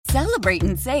Celebrate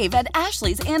and save at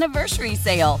Ashley's Anniversary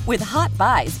Sale. With Hot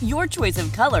Buys, your choice of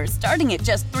colors starting at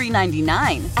just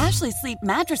 $3.99. Ashley Sleep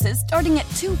mattresses starting at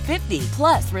 $2.50.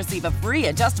 Plus, receive a free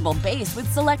adjustable base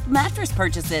with select mattress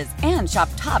purchases. And shop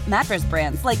top mattress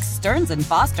brands like Stearns &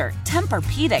 Foster,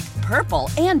 Tempur-Pedic, Purple,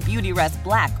 and Beautyrest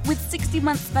Black with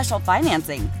 60-month special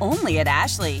financing. Only at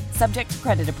Ashley. Subject to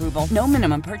credit approval. No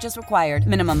minimum purchase required.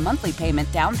 Minimum monthly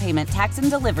payment, down payment, tax, and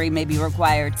delivery may be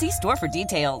required. See store for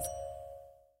details.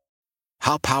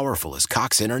 How powerful is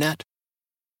Cox Internet?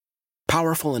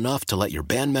 Powerful enough to let your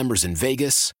band members in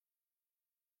Vegas,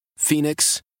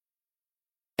 Phoenix,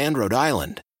 and Rhode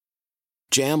Island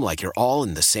jam like you're all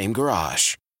in the same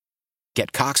garage.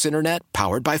 Get Cox Internet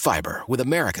powered by fiber with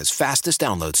America's fastest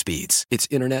download speeds. It's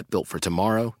internet built for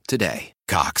tomorrow, today.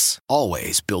 Cox,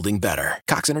 always building better.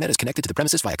 Cox Internet is connected to the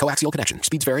premises via coaxial connection.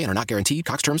 Speeds vary and are not guaranteed.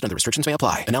 Cox terms and other restrictions may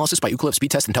apply. Analysis by Ookla of Speed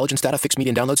Test Intelligence data. Fixed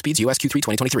median download speeds. US Q3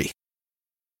 2023.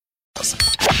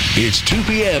 It's 2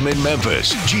 p.m. in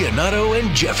Memphis. Giannotto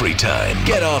and Jeffrey time.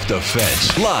 Get off the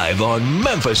fence. Live on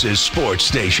Memphis' sports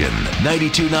station.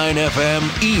 92.9 FM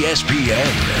ESPN.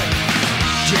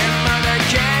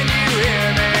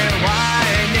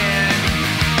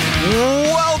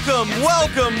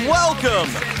 Welcome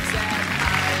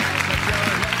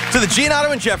to the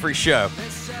Giannotto and Jeffrey Show.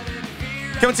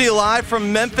 Coming to you live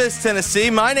from Memphis,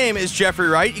 Tennessee. My name is Jeffrey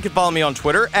Wright. You can follow me on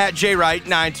Twitter at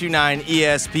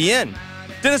JWright929ESPN.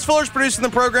 Dennis Fuller's producing the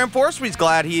program for us. We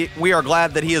are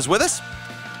glad that he is with us.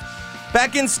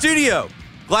 Back in studio,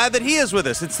 glad that he is with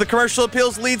us. It's the Commercial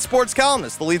Appeal's lead sports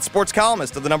columnist, the lead sports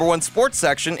columnist of the number one sports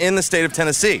section in the state of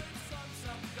Tennessee.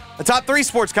 The top 3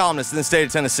 sports columnists in the state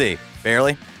of Tennessee,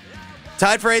 barely.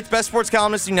 Tied for 8th best sports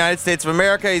columnist in the United States of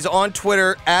America. He's on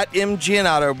Twitter at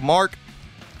MGiannotto. Mark,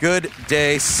 good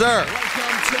day, sir.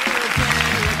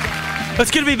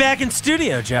 It's good to be back in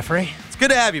studio, Jeffrey. It's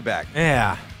good to have you back.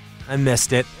 Yeah, I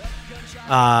missed it.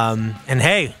 And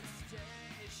hey,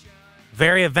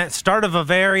 start of a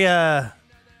very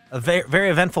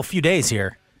eventful few days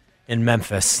here in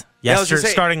Memphis.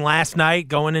 Starting last night,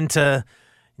 going into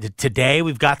today,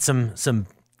 we've got some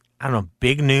I don't know,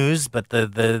 big news, but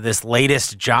this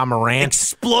latest Ja Morant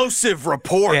explosive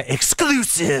report,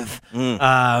 exclusive.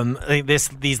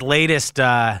 These latest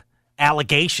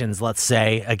allegations, let's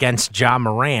say, against Ja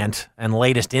Morant, and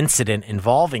latest incident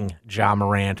involving Ja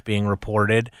Morant being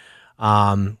reported.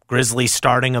 Grizzlies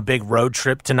starting a big road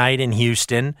trip tonight in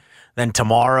Houston. Then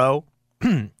tomorrow,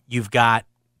 you've got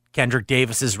Kendrick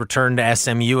Davis's return to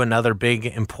SMU, another big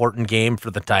important game for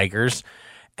the Tigers,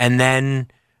 and then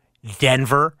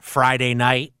Denver, Friday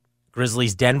night,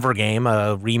 Grizzlies Denver game,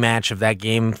 a rematch of that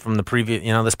game from the previous,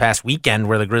 this past weekend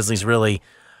where the Grizzlies really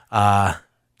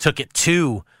took it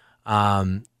to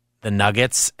the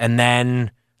Nuggets. And then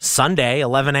Sunday,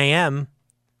 11 a.m.,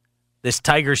 this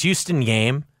Tigers-Houston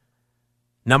game,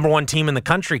 number one team in the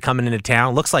country coming into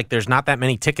town. Looks like there's not that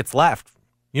many tickets left.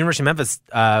 University of Memphis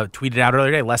tweeted out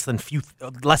earlier today, less than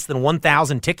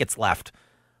 1,000 tickets left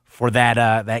for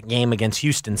that game against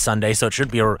Houston Sunday, so it should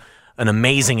be an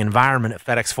amazing environment at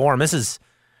FedEx Forum. This is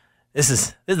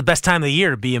the best time of the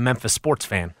year to be a Memphis sports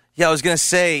fan. Yeah, I was going to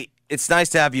say, it's nice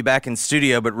to have you back in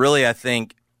studio, but really I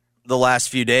think the last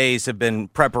few days have been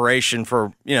preparation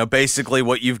for, basically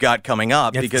what you've got coming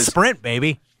up. It's because the sprint,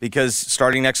 baby. Because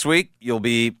starting next week, you'll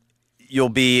be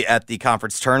at the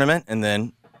conference tournament, and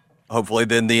then hopefully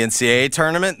then the NCAA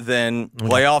tournament, then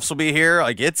playoffs will be here.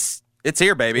 Like It's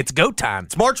here, baby. It's go time.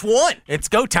 It's March 1. It's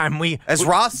go time. As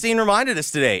Rothstein reminded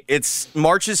us today,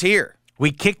 March is here.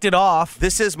 We kicked it off.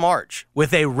 This is March.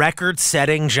 With a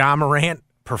record-setting Ja Morant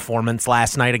performance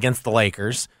last night against the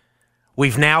Lakers.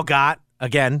 We've now got,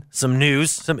 again, some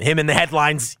news, him in the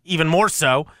headlines even more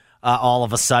so, all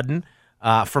of a sudden,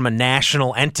 from a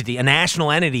national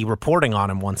entity reporting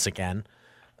on him once again.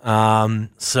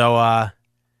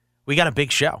 We got a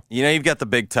big show. You've got the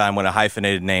big time when a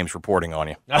hyphenated name's reporting on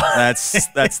you.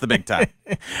 That's the big time.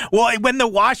 Well, when the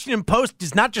Washington Post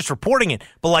is not just reporting it,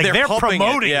 but they're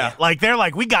promoting it. Like they're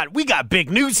like, we got big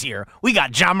news here. We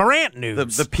got Ja Morant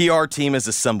news. The PR team is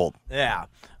assembled. Yeah.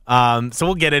 So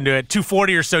we'll get into it.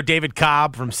 2:40 or so, David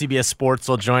Cobb from CBS Sports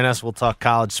will join us. We'll talk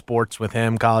college sports with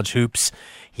him, college hoops,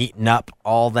 heating up,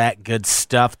 all that good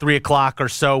stuff. 3 o'clock or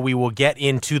so, we will get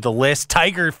into the list.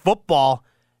 Tiger football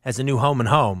has a new home and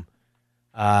home.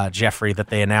 Jeffrey, that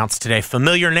they announced today.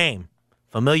 Familiar name,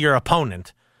 familiar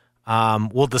opponent.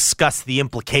 We'll discuss the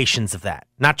implications of that.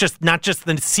 Not just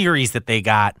the series that they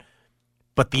got,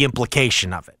 but the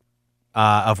implication of it,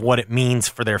 of what it means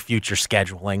for their future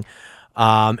scheduling.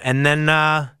 And then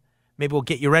maybe we'll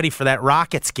get you ready for that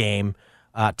Rockets game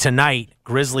tonight.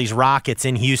 Grizzlies-Rockets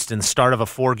in Houston, start of a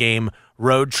 4-game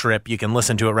road trip. You can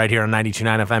listen to it right here on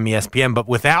 92.9 FM ESPN. But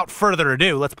without further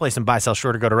ado, let's play some Buy, Sell,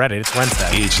 Short, or Go to Reddit. It's Wednesday.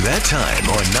 It's that time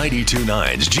on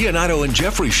 92.9's Giannotto and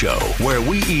Jeffrey Show, where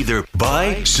we either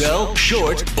buy, sell,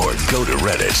 short, or go to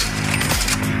Reddit.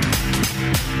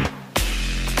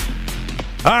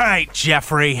 All right,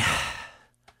 Jeffrey.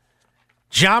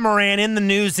 Ja Morant in the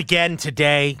news again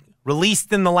today.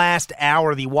 Released in the last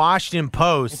hour, the Washington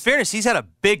Post. In fairness, he's had a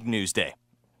big news day.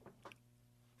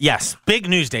 Yes, big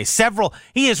news day.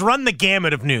 He has run the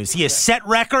gamut of news. He has set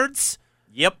records.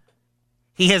 Yep.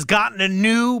 He has gotten a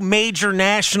new major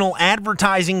national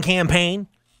advertising campaign,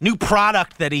 new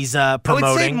product that he's promoting.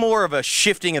 I would say more of a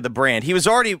shifting of the brand. He was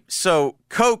already, so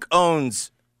Coke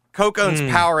owns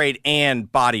Powerade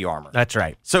and Body Armor. That's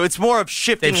right. So it's more of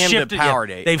shifting him to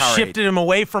Powerade. They've shifted him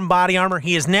away from Body Armor.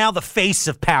 He is now the face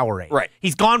of Powerade. Right.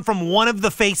 He's gone from one of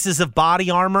the faces of Body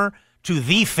Armor to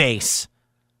the face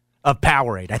of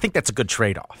Powerade. I think that's a good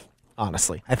trade-off,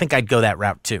 honestly. I think I'd go that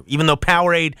route, too. Even though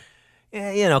Powerade,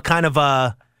 kind of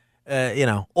a,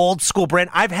 old school brand.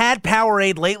 I've had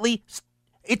Powerade lately.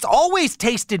 It's always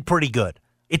tasted pretty good.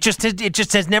 It just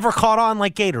has never caught on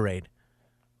like Gatorade.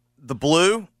 The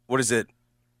blue, what is it?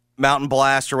 Mountain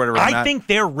Blast or whatever. I think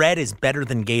their red is better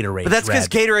than Gatorade's But that's because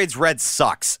red. Gatorade's red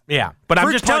sucks. Yeah, but I'm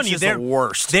Fruit just Punch telling you, is the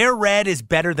worst. Their red is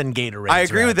better than Gatorade's I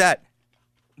agree red. with that.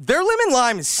 Their lemon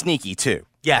lime is sneaky too.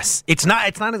 Yes, it's not.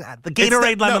 The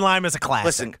Gatorade lemon lime is a classic.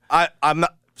 Listen, I'm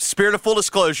not, spirit of full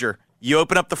disclosure. You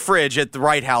open up the fridge at the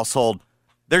right household.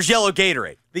 There's yellow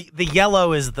Gatorade. The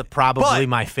yellow is probably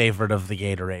my favorite of the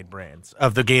Gatorade brands,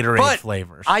 of the Gatorade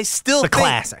flavors. I still think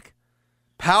classic.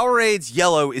 Powerade's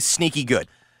yellow is sneaky good.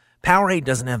 Powerade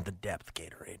doesn't have the depth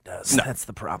Gatorade does. No. That's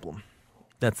the problem.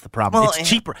 Well, it's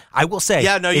cheaper. I will say.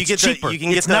 Yeah, no, you it's get cheaper. You can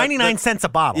get it's 99 cents a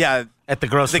bottle. Yeah, at the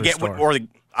grocery store.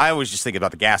 I always just think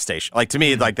about the gas station. Like to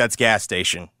me, like that's gas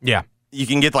station. Yeah, you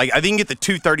can get I think you can get the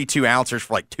 232 ounces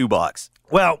for like $2.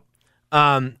 Well,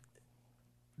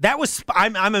 that was.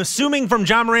 I'm assuming from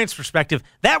Ja Morant's perspective,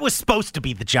 that was supposed to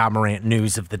be the Ja Morant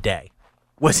news of the day.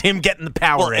 Was him getting the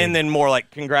Powerade. Well, and then more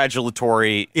like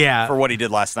congratulatory for what he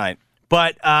did last night.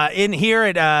 But in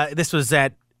here, this was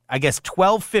at, I guess,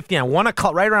 12:50, 1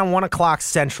 o'clock, right around 1 o'clock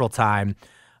Central Time.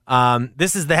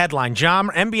 This is the headline.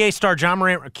 NBA star Ja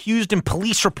Morant accused in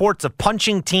police reports of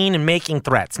punching teen and making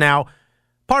threats. Now,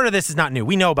 part of this is not new.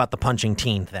 We know about the punching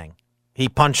teen thing. He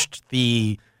punched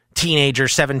the teenager,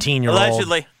 17-year-old.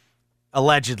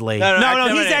 Allegedly. No,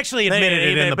 he's actually admitted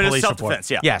it in the police report.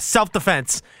 Self-defense, yeah. Yeah,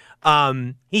 self-defense.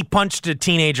 He punched a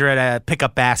teenager at a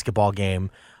pickup basketball game.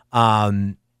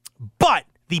 But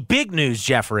the big news,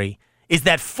 Jeffrey, is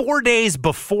that 4 days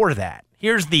before that,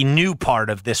 here's the new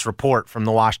part of this report from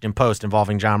the Washington Post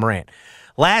involving Ja Morant.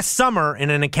 Last summer,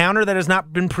 in an encounter that has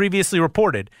not been previously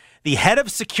reported, the head of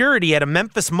security at a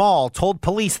Memphis mall told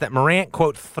police that Morant,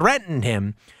 quote, threatened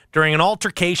him during an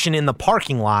altercation in the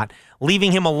parking lot,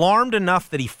 leaving him alarmed enough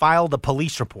that he filed a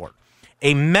police report.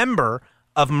 A member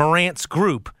of Morant's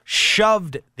group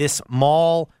shoved this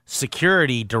mall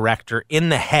security director in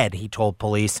the head, he told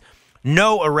police.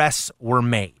 No arrests were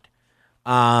made.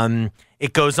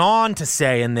 It goes on to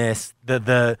say in this,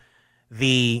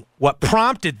 what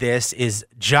prompted this is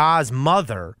Ja's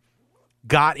mother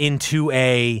got into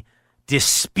a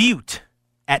dispute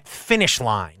at Finish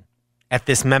Line at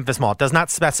this Memphis mall. It does not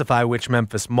specify which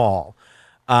Memphis mall.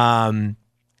 And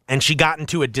she got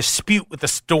into a dispute with a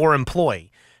store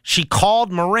employee. She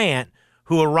called Morant,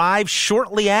 who arrived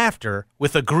shortly after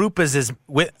with a group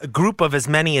of as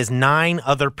many as 9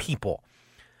 other people.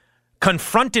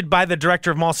 Confronted by the director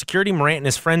of mall security, Morant and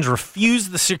his friends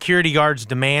refused the security guard's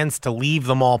demands to leave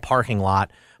the mall parking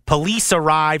lot. Police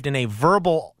arrived and a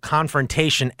verbal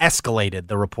confrontation escalated,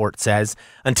 the report says,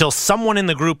 until someone in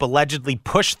the group allegedly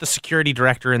pushed the security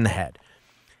director in the head.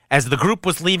 As the group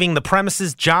was leaving the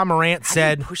premises, Ja Morant said,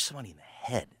 How do you push somebody in the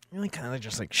head? Really kind of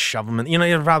just like shove them in.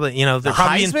 You're probably, they're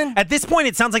probably Heisman? At this point,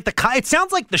 it sounds like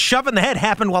the shove in the head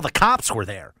happened while the cops were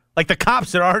there. Like the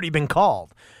cops had already been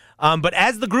called. But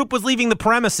as the group was leaving the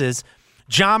premises,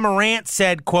 Ja Morant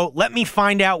said, quote, "Let me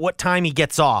find out what time he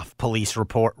gets off," police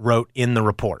wrote in the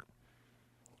report.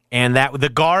 And that the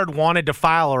guard wanted to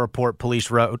file a report, police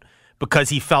wrote, because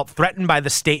he felt threatened by the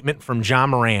statement from Ja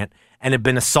Morant and had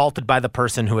been assaulted by the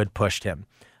person who had pushed him.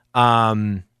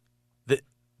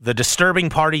 The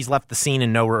disturbing parties left the scene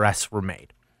and no arrests were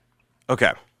made.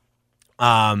 Okay.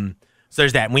 So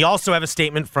there's that. And we also have a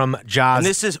statement from Ja's. And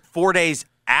this is 4 days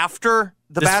after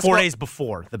the basketball? 4 days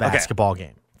before the basketball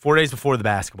game. 4 days before the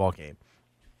basketball game.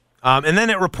 And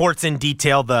then it reports in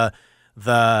detail the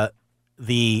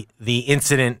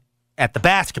incident at the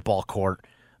basketball court.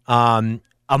 Among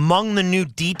the new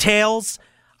details,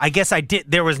 I guess I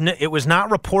did. It was not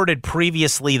reported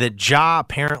previously that Ja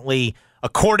apparently,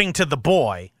 according to the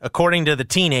boy, according to the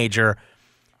teenager,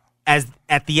 as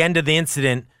at the end of the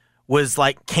incident, was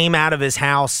like came out of his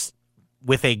house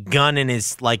with a gun in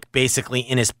his basically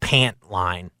in his pant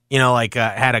line.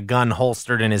 Had a gun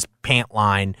holstered in his pant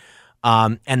line,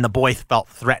 and the boy felt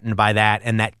threatened by that,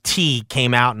 and that T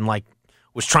came out and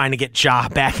was trying to get Ja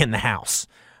back in the house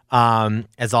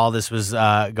as all this was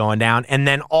going down, and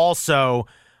then also.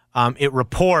 It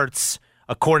reports,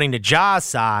 according to Ja's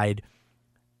side,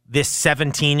 this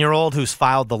 17-year-old who's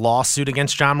filed the lawsuit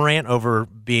against Ja Morant over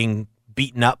being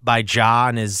beaten up by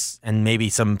Ja and maybe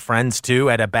some friends too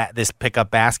at this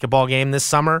pickup basketball game this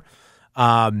summer.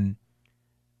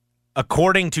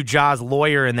 According to Ja's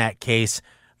lawyer in that case,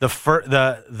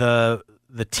 the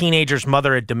teenager's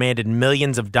mother had demanded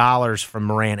millions of dollars from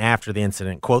Morant after the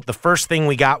incident. Quote, "The first thing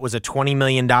we got was a $20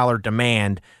 million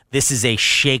demand. This is a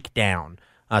shakedown."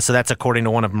 So that's according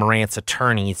to one of Morant's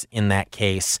attorneys in that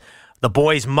case. The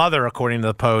boy's mother, according to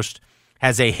the Post,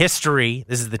 has a history.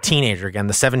 This is the teenager again.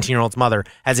 The 17-year-old's mother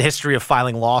has a history of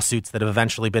filing lawsuits that have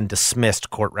eventually been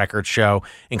dismissed, court records show,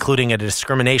 including a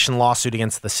discrimination lawsuit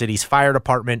against the city's fire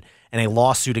department and a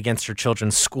lawsuit against her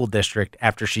children's school district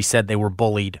after she said they were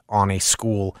bullied on a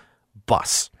school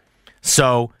bus.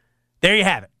 So there you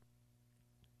have it.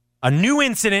 A new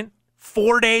incident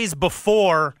 4 days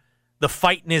before the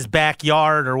fight in his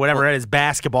backyard or whatever at his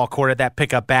basketball court at that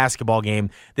pickup basketball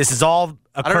game. This is all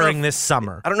occurring this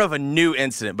summer. I don't know if a new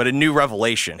incident, but a new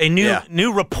revelation. A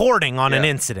new reporting on an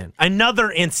incident.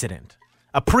 Another incident.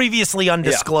 A previously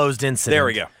undisclosed incident. There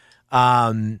we go.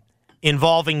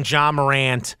 Involving Ja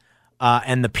Morant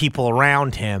and the people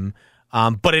around him.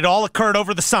 But it all occurred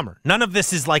over the summer. None of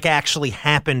this is actually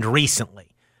happened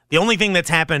recently. The only thing that's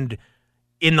happened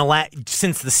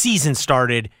since the season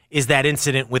started is that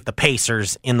incident with the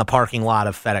Pacers in the parking lot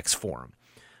of FedEx Forum.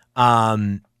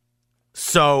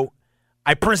 So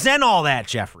I present all that,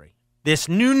 Jeffrey, this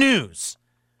new news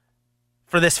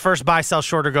for this first buy, sell,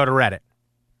 short, or go to Reddit.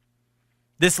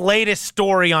 This latest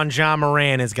story on Ja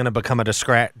Morant is going to become a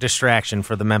distraction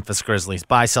for the Memphis Grizzlies.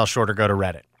 Buy, sell, short, or go to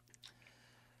Reddit.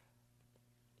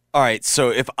 All right, so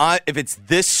if it's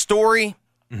this story,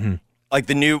 like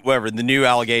the new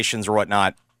allegations or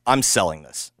whatnot, I'm selling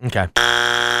this. Okay.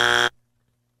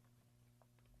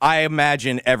 I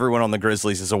imagine everyone on the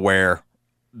Grizzlies is aware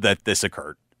that this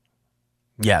occurred.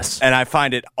 Yes. And I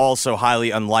find it also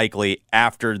highly unlikely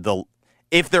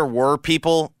if there were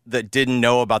people that didn't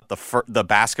know about the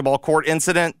basketball court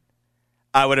incident,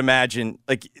 I would imagine,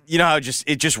 how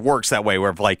it just works that way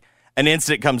where if an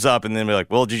incident comes up and then we're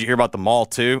like, well, did you hear about the mall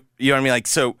too? You know what I mean?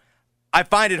 So I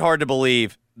find it hard to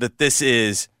believe that this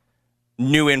is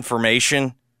new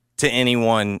information to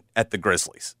anyone at the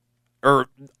Grizzlies, or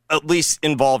at least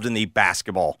involved in the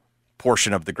basketball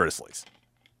portion of the Grizzlies.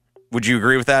 Would you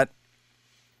agree with that?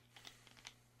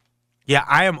 Yeah,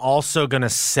 I am also going to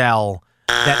sell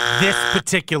that this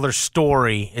particular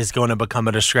story is going to become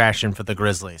a distraction for the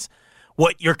Grizzlies.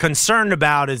 What you're concerned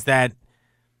about is that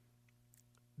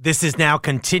this is now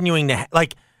continuing to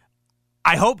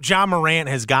I hope Ja Morant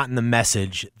has gotten the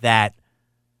message that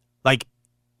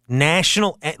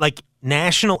national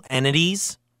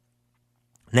entities,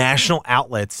 national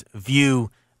outlets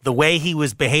view the way he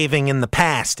was behaving in the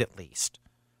past, at least.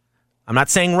 I'm not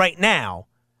saying right now.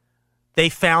 They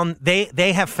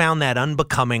have found that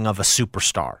unbecoming of a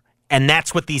superstar. And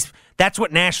that's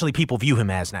what nationally people view him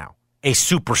as now, a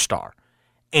superstar.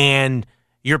 And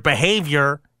your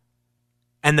behavior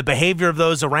and the behavior of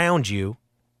those around you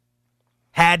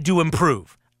had to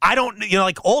improve.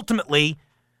 Ultimately,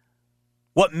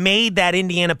 what made that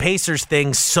Indiana Pacers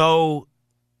thing so,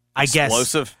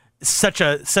 explosive, such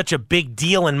a big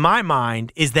deal in my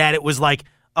mind is that it was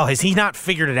has he not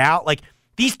figured it out?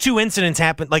 These two incidents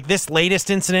happened, this latest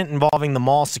incident involving the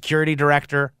mall security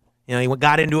director. He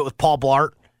got into it with Paul Blart.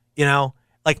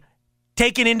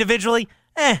 Taken individually,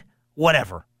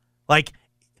 whatever.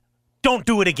 Don't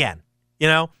do it again.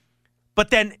 But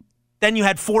then you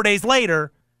had 4 days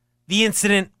later the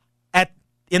incident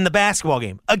in the basketball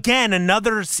game. Again,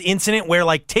 another incident where,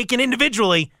 taken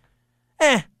individually,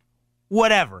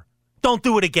 whatever. Don't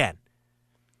do it again.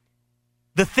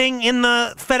 The thing in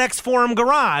the FedEx Forum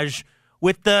garage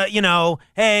with the,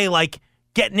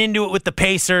 getting into it with the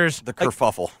Pacers. The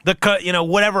kerfuffle.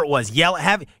 Whatever it was.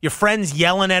 Have your friends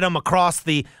yelling at him across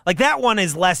the... that one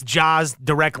is less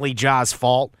directly Ja's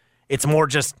fault. It's more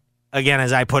just... Again,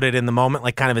 as I put it in the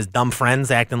moment, kind of his dumb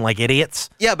friends acting like idiots.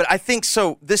 Yeah, but I think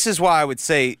so. This is why I would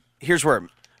say, here's where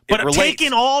it relates.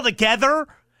 Taken all together,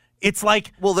 it's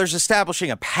well, there's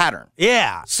establishing a pattern.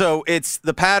 Yeah. So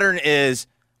the pattern is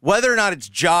whether or not it's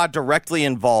Ja directly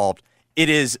involved, it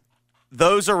is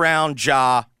those around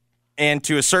Ja and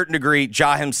to a certain degree,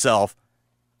 Ja himself,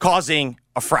 causing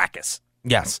a fracas.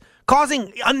 Yes.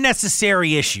 Causing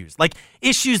unnecessary issues, like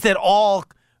issues that all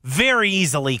very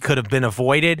easily could have been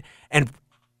avoided and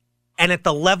at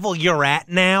the level you're at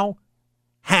now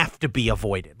have to be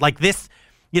avoided. Like this,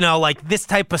 like this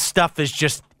type of stuff is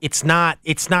just, it's not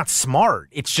smart.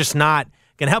 It's just not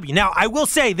going to help you. Now, I will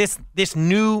say this is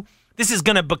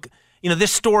going to,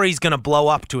 this story is going to blow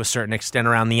up to a certain extent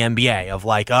around the NBA of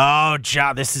like, oh,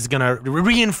 Ja, this is going to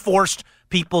reinforce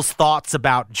people's thoughts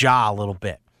about Ja a little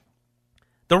bit.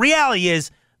 The reality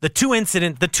is the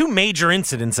two major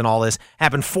incidents in all this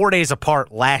happened 4 days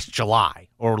apart last July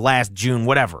or last June,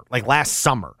 whatever, like last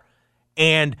summer.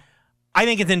 And I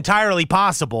think it's entirely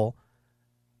possible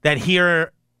that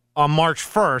here on March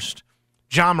 1st,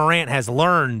 Ja Morant has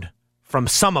learned from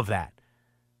some of that.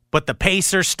 But the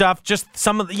Pacers stuff, just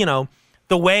some of the,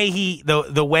 the way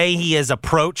he has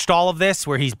approached all of this,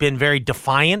 where he's been very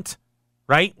defiant,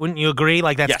 right? Wouldn't you agree?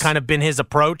 Like that's kind of been his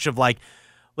approach of like,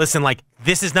 listen, like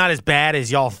this is not as bad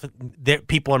as y'all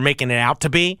people are making it out to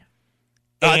be.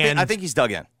 And, I think he's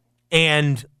dug in.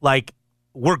 And like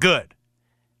we're good,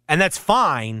 and that's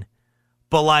fine.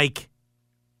 But like,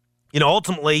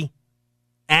 ultimately,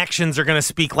 actions are going to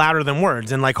speak louder than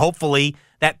words, and like hopefully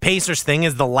that Pacers thing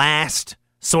is the last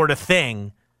sort of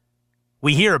thing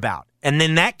we hear about, and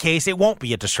in that case, it won't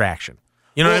be a distraction.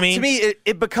 You know what I mean? To me,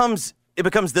 it becomes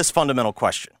this fundamental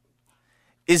question: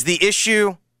 is the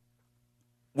issue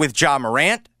with Ja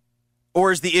Morant,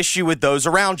 or is the issue with those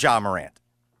around Ja Morant?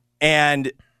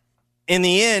 And in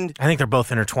the end, I think they're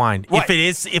both intertwined. What?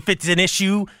 If it's an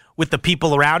issue with the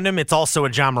people around him, it's also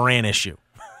a Ja Morant issue.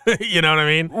 You know what I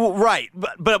mean? Well, right.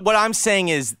 But what I'm saying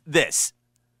is this.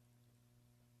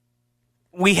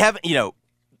 We haven't,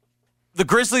 the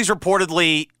Grizzlies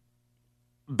reportedly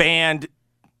banned,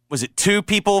 was it 2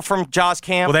 people from Ja's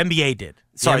camp? Well, the NBA did.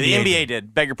 The NBA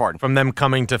did. Beg your pardon. From them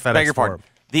coming to FedEx Beg your Forum. pardon.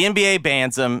 The NBA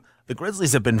bans them. The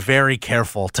Grizzlies have been very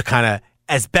careful to kind of,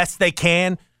 as best they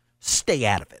can, stay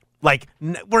out of it. Like,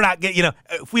 we're not getting,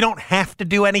 if we don't have to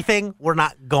do anything, we're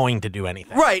not going to do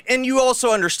anything. Right. And you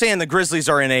also understand the Grizzlies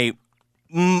are in a...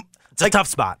 It's a tough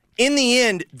spot. In the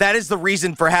end, that is the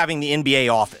reason for having the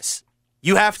NBA office.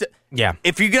 You have to... Yeah.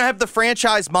 If you're going to have the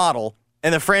franchise model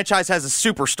and the franchise has a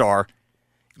superstar,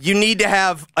 you need to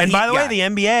have a And by the guy. way, the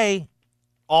NBA,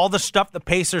 all the stuff the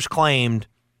Pacers claimed,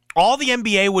 all the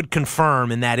NBA would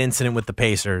confirm in that incident with the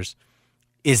Pacers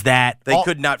is that... They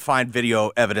could not find video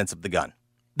evidence of the gun.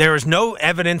 There is no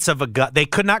evidence of a gun. They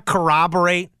could not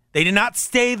corroborate. They did not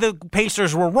say the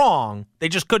Pacers were wrong. They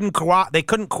just couldn't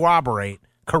corroborate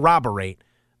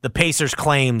the Pacers'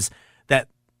 claims that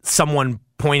someone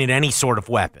pointed any sort of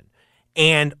weapon.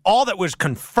 And all that was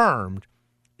confirmed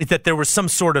is that there was some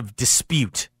sort of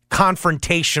dispute,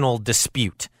 confrontational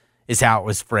dispute is how it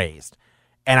was phrased.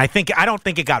 And I don't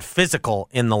think it got physical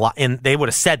they would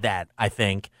have said that, I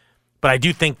think. But I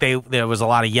do think there was a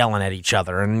lot of yelling at each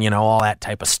other and, all that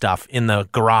type of stuff in the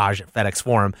garage at FedEx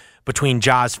Forum between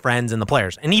Ja's friends and the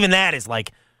players. And even that is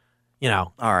like,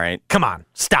 all right, come on,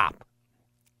 stop.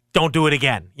 Don't do it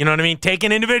again. You know what I mean?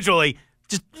 Taken individually,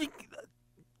 just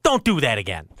don't do that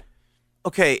again.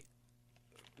 Okay,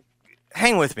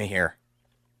 hang with me here.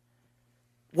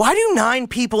 Why do 9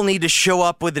 people need to show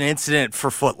up with an incident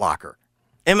for Foot Locker?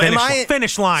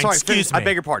 Finish line. Sorry, excuse me. I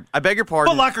beg your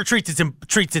pardon. Foot Locker treats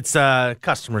its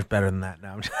customers better than that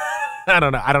now. I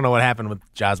don't know. I don't know what happened with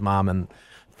Ja's mom and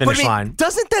Finish line.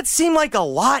 Doesn't that seem like a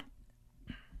lot?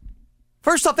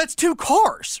 First off, that's 2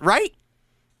 cars, right?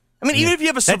 I mean, even if you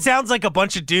have a... That sounds like a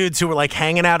bunch of dudes who were like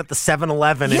hanging out at the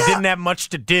 7-Eleven and didn't have much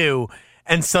to do,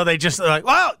 and so they just like,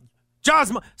 well,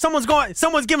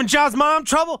 someone's giving Ja's mom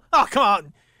trouble. Oh, come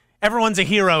on. Everyone's a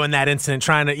hero in that incident,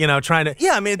 trying to.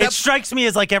 Yeah, I mean, it strikes me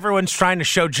as like everyone's trying to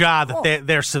show Ja that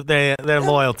they're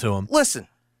loyal to him. Listen,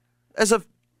 as a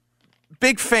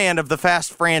big fan of the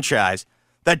Fast franchise,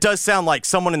 that does sound like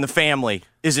someone in the family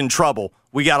is in trouble.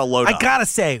 We got to load up. I gotta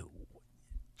say,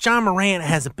 Ja Morant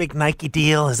has a big Nike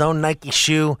deal, his own Nike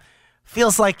shoe.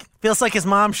 Feels like his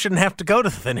mom shouldn't have to go to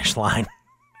the finish line.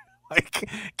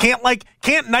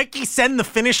 Can't Nike send the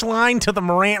finish line to the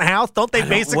Morant house? Don't they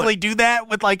basically do that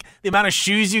with like the amount of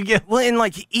shoes you get? Well, and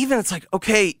like even it's like,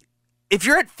 okay, if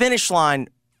you're at finish line,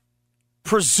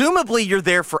 presumably you're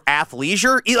there for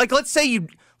athleisure. Like let's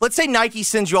say Nike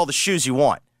sends you all the shoes you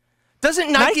want. Doesn't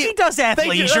Nike does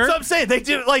athleisure? That's what I'm saying. They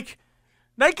do like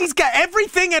Nike's got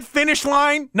everything at finish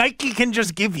line. Nike can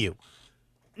just give you.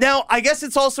 Now, I guess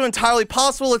it's also entirely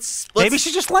possible. Let's Maybe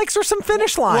she just likes her some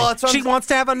Finish Line. Well, she wants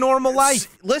to have a normal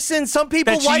life. Listen, some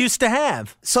people that she used to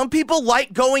have. Some people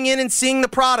like going in and seeing the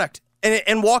product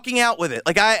and walking out with it.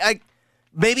 Like I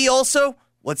maybe also,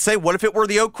 let's say, what if it were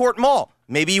the Oak Court Mall?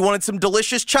 Maybe you wanted some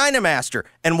delicious China Master,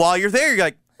 and while you're there, you're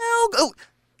like,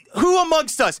 who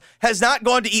amongst us has not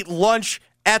gone to eat lunch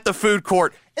at the food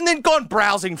court and then gone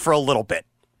browsing for a little bit?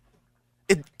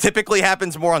 It typically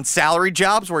happens more on salary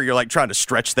jobs where you're like trying to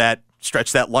stretch that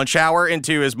lunch hour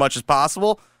into as much as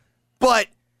possible. But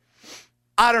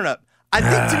I don't know. I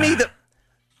think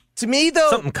to me though,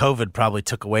 something COVID probably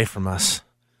took away from us.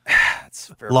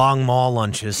 Long mall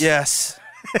lunches. Yes.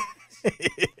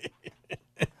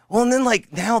 Well, and then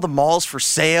like now the mall's for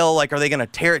sale. Like, are they going to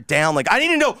tear it down? Like, I need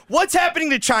to know what's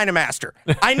happening to China Master.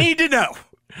 I need to know.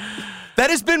 That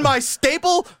has been my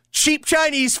staple cheap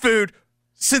Chinese food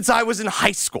since I was in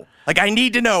high school. Like, I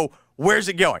need to know, where's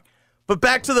it going? But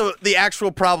back to the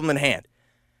actual problem in hand.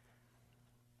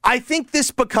 I think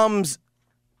this becomes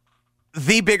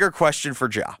the bigger question for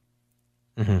Ja.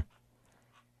 Mm-hmm.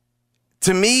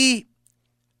 To me,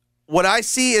 what I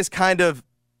see is kind of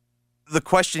the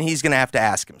question he's going to have to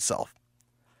ask himself.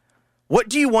 What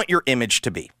do you want your image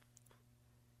to be?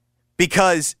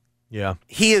 Because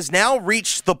he has now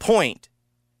reached the point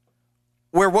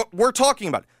where what we're talking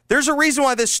about, there's a reason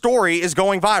why this story is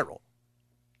going viral.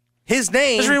 His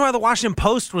name... There's a reason why the Washington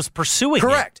Post was pursuing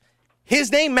Correct. His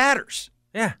name matters.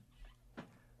 Yeah.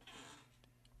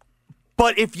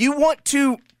 But if you want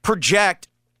to project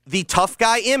the tough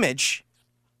guy image,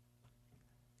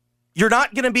 you're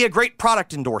not going to be a great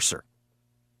product endorser.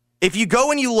 If you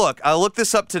go and you look, I looked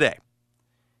this up today.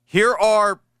 Here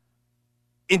are,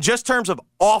 in just terms of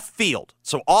off-field,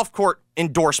 so off-court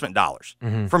endorsement dollars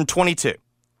from 22.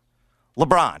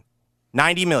 LeBron,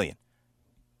 $90 million.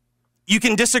 You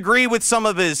can disagree with some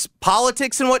of his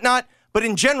politics and whatnot, but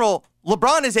in general,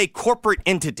 LeBron is a corporate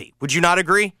entity. Would you not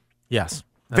agree? Yes.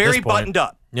 Very buttoned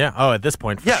up. Yeah. Oh, at this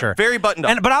point, for sure. Very buttoned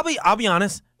up. But I'll be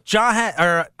honest.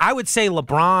 I would say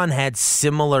LeBron had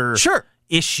similar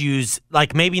issues,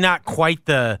 like maybe not quite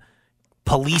the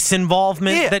police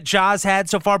involvement that Ja's had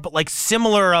so far, but like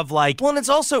similar of like. Well, and it's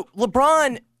also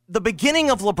LeBron. The beginning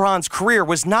of LeBron's career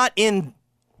was not in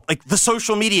like the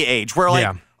social media age where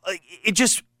like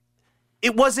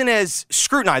it wasn't as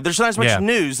scrutinized. There's not as much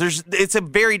news. It's a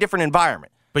very different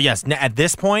environment. But yes, at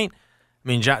this point, I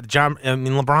mean,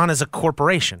 LeBron is a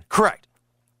corporation. Correct.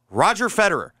 Roger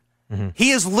Federer. Mm-hmm.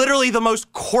 He is literally the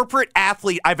most corporate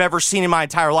athlete I've ever seen in my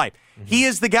entire life. Mm-hmm. He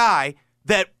is the guy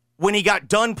that when he got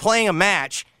done playing a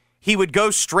match, he would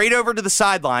go straight over to the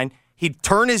sideline. He'd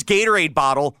turn his Gatorade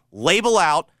bottle, label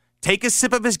out, take a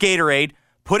sip of his Gatorade,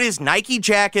 put his Nike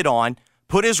jacket on,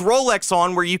 put his Rolex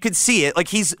on where you could see it. Like,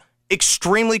 he's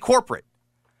extremely corporate.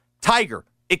 Tiger,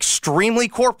 extremely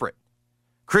corporate.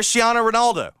 Cristiano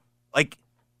Ronaldo, like,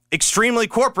 extremely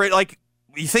corporate. Like,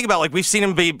 you think about, like, we've seen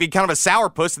him be kind of a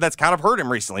sourpuss, and that's kind of hurt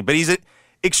him recently. But he's an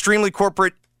extremely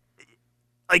corporate,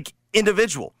 like,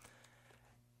 individual.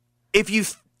 If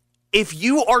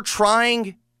you're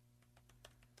trying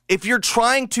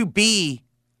to be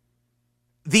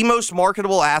the most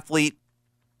marketable athlete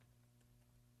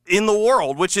in the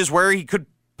world, which is where he could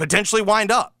potentially wind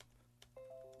up,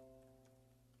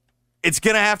 it's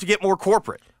going to have to get more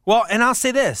corporate. Well, and I'll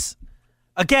say this.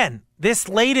 Again, this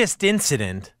latest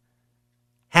incident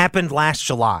happened last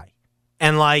July.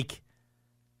 And, like,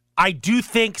 I do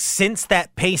think since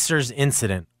that Pacers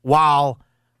incident, while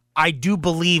I do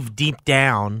believe deep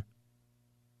down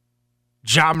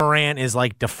Ja Morant is,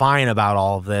 like, defiant about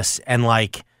all of this and,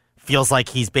 like, feels like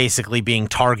he's basically being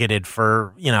targeted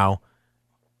for, you know,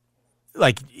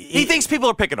 like... He thinks people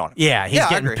are picking on him. Yeah, he's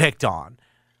getting picked on.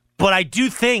 But I do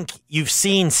think you've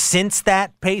seen since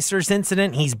that Pacers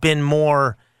incident, he's been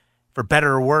more, for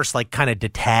better or worse, like kind of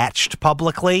detached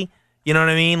publicly. You know what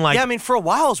I mean? Like, yeah, I mean, for a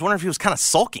while I was wondering if he was kind of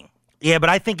sulking. Yeah,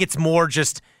 but I think it's more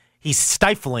just he's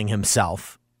stifling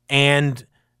himself. And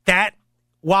that,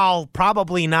 while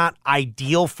probably not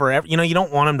ideal for you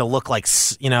don't want him to look like,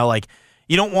 you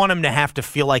don't want him to have to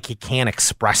feel like he can't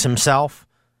express himself.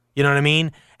 You know what I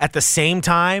mean? At the same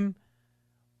time,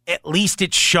 at least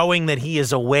it's showing that he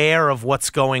is aware of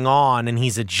what's going on and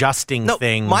he's adjusting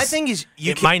things. My thing is,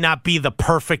 it might not be the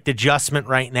perfect adjustment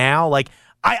right now. Like,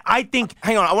 I think.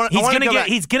 Hang on,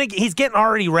 he's getting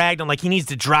already ragged on, like, he needs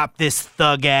to drop this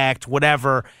thug act,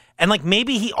 whatever. And, like,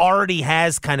 maybe he already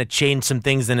has kind of changed some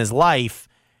things in his life,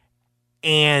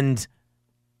 and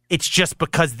it's just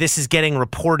because this is getting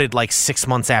reported like 6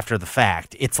 months after the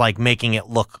fact. It's like making it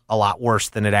look a lot worse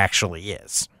than it actually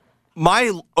is.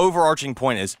 My overarching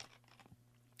point is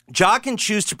Ja can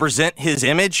choose to present his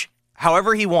image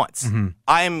however he wants.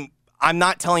 I'm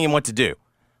not telling him what to do.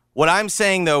 What I'm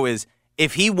saying, though, is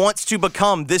if he wants to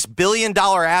become this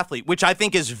billion-dollar athlete, which I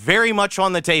think is very much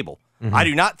on the table, I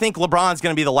do not think LeBron's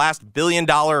going to be the last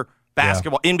billion-dollar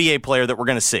basketball NBA player that we're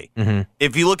going to see.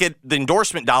 If you look at the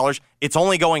endorsement dollars, it's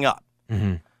only going up.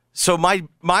 So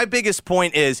my biggest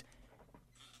point is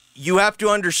you have to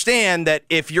understand that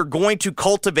if you're going to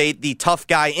cultivate the tough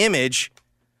guy image,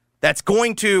 that's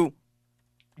going to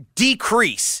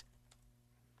decrease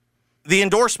the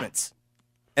endorsements.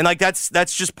 And like that's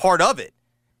just part of it.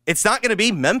 It's not going to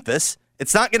be Memphis.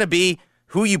 It's not going to be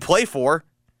who you play for.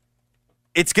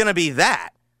 It's going to be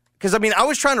that. Because, I mean, I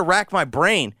was trying to rack my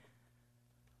brain.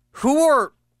 I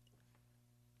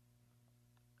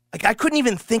couldn't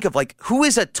even think of, who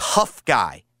is a tough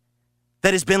guy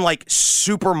that has been,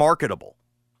 super marketable?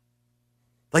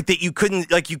 That you couldn't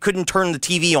turn the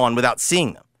TV on without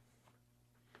seeing them.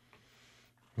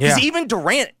 Because even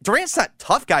Durant's not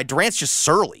tough guy. Durant's just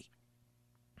surly.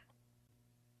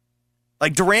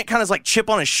 Durant kind of is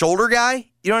chip on his shoulder guy.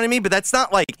 You know what I mean? But that's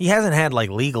not he hasn't had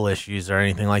legal issues or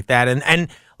anything like that. And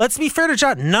let's be fair to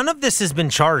John, none of this has been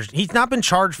charged. He's not been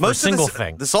charged for a single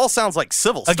thing. This all sounds like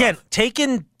civil stuff. Again,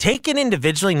 taken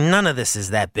individually, none of this is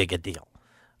that big a deal.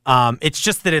 It's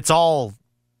just that it's all,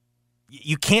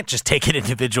 you can't just take it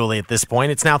individually at this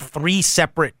point. It's now 3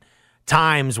 separate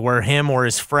times where him or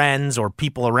his friends or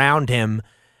people around him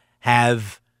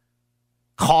have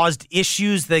caused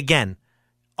issues that, again,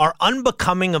 are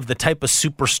unbecoming of the type of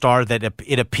superstar that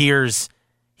it appears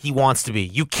he wants to be.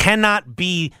 You cannot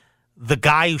be the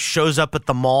guy who shows up at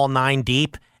the mall 9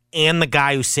 deep and the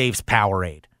guy who saves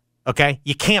Powerade. Okay?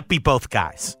 You can't be both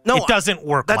guys. No, it doesn't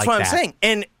work like that. That's what I'm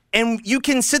saying. And you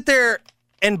can sit there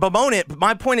and bemoan it, but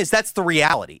my point is that's the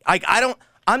reality.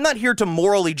 I'm not here to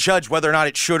morally judge whether or not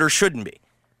it should or shouldn't be.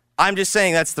 I'm just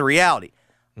saying that's the reality.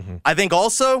 I think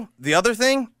also the other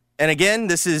thing, and again,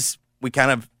 we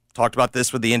kind of talked about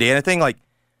this with the Indiana thing,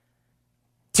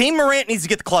 Team Morant needs to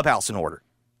get the clubhouse in order.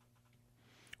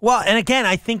 Well, and again,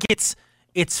 I think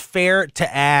it's fair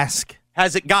to ask,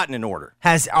 has it gotten in order?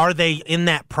 Are they in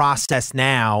that process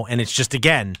now? And it's just,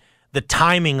 again, the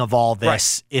timing of all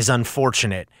this is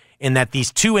unfortunate in that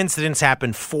these 2 incidents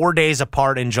happened 4 days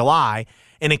apart in July,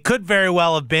 and it could very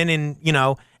well have been in,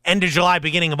 end of July,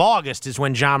 beginning of August is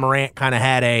when John Morant kind of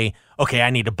had I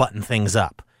need to button things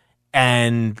up.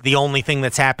 And the only thing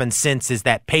that's happened since is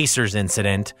that Pacers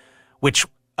incident, which,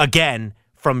 again,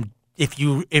 from if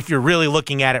you're really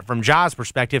looking at it from Ja's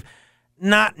perspective,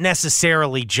 not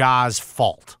necessarily Ja's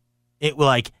fault.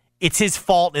 It's his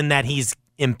fault in that he's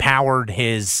empowered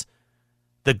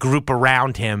the group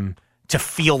around him to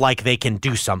feel like they can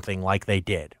do something like they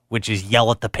did, which is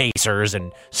yell at the Pacers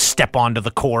and step onto the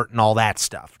court and all that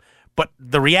stuff. But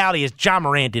the reality is John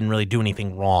Morant didn't really do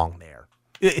anything wrong there.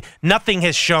 Nothing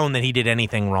has shown that he did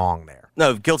anything wrong there.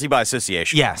 No, guilty by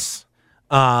association. Yes.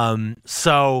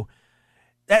 So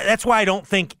that's why I don't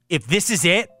think, if this is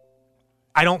it,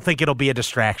 I don't think it'll be a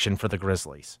distraction for the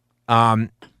Grizzlies. And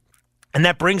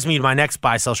that brings me to my next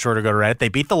buy, sell short, or go to Reddit.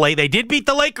 They did beat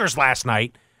the Lakers last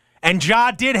night, and Ja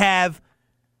did have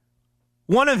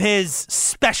one of his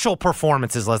special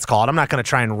performances, let's call it. I'm not going to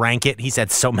try and rank it. He's had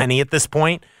so many at this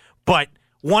point, but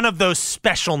one of those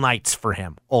special nights for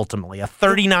him, ultimately. A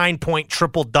 39-point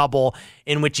triple-double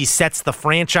in which he sets the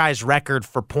franchise record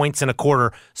for points in a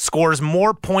quarter, scores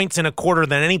more points in a quarter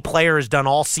than any player has done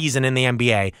all season in the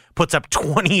NBA, puts up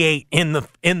 28 in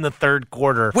the third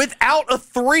quarter. Without a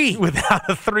three. Without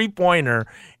a three-pointer.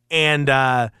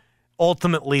 And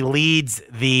ultimately leads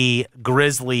the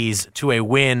Grizzlies to a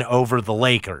win over the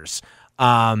Lakers.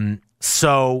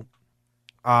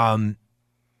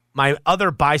 My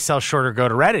other buy, sell, short, or go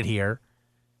to Reddit here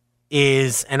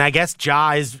is, and I guess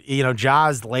Ja's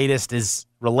latest is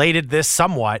related this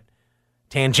somewhat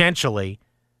tangentially.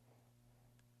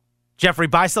 Jeffrey,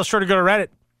 buy, sell, short, or go to Reddit.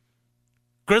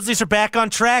 Grizzlies are back on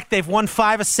track. They've won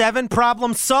 5 of 7.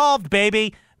 Problem solved,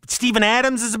 baby. Steven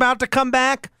Adams is about to come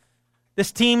back.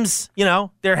 This team's,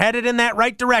 they're headed in that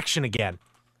right direction again.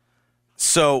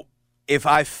 So if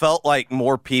I felt like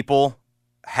more people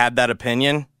had that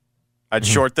opinion, I'd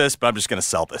short this, but I'm just going to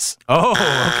sell this. Oh,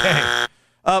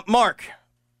 okay. Mark,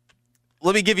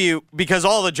 let me give you, because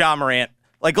all the Ja Morant,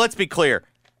 let's be clear,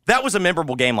 that was a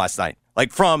memorable game last night.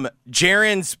 From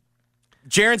Jaren's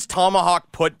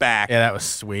tomahawk putback. Yeah, that was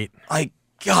sweet.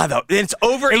 God, it's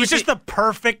over. It was just the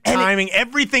perfect timing.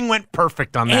 Everything went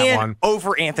perfect on that one.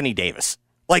 Over Anthony Davis.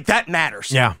 That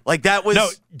matters. Yeah. That was. No,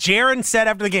 Jaren said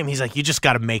after the game, he's like, you just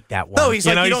got to make that one. No, he's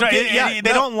they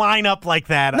don't line up like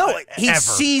that. No, he ever.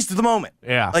 seized the moment.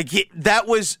 Yeah. That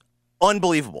was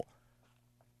unbelievable.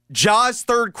 Ja's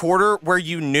third quarter where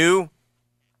you knew,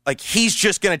 like, he's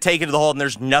just going to take it to the hole and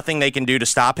there's nothing they can do to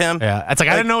stop him. Yeah, it's like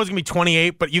I didn't know it was going to be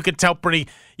 28, but you could tell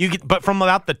but from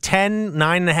about the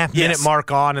 9.5 minute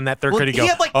mark on in that third quarter, you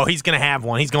go, he's going to have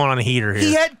one. He's going on a heater here.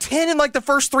 He had 10 in, like, the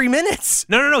first 3 minutes.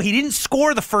 No. He didn't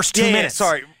score the first 2 minutes.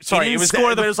 Sorry. It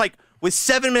was like, with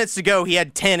 7 minutes to go, he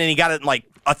had 10, and he got it in, like,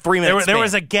 a 3-minute There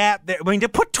was a gap there. I mean, to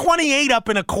put 28 up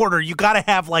in a quarter, you got to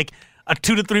have, like, a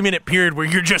 2 to 3 minute period where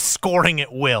you're just scoring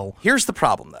at will. Here's the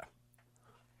problem, though.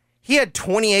 He had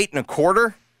 28 and a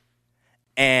quarter,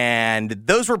 and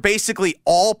those were basically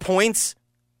all points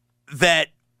that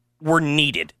were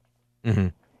needed. Mm-hmm.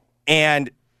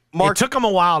 And Mark, it took him a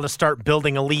while to start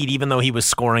building a lead, even though he was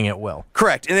scoring at will.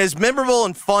 Correct. And as memorable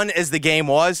and fun as the game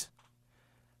was,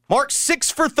 Mark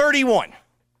 6 for 31.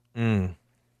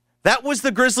 That was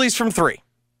the Grizzlies from 3.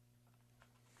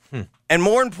 And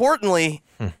more importantly,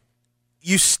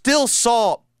 you still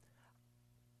saw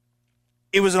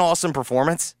it was an awesome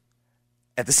performance.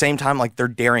 At the same time, like, they're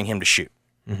daring him to shoot.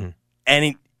 Mm-hmm.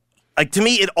 And, to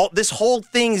me, this whole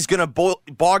thing is going to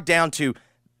bog down to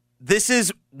this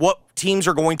is what teams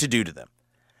are going to do to them.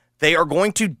 They are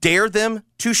going to dare them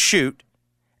to shoot.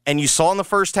 And you saw in the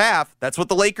first half, that's what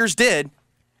the Lakers did.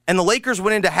 And the Lakers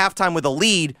went into halftime with a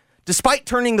lead, despite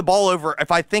turning the ball over.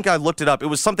 If I think I looked it up, it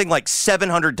was something like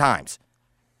 700 times.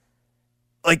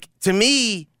 Like, to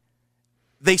me,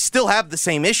 they still have the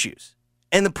same issues.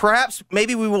 And perhaps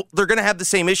maybe they're going to have the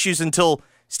same issues until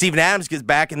Steven Adams gets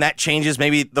back, and that changes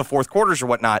maybe the fourth quarters or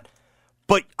whatnot.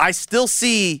 But I still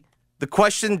see the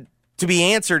question to be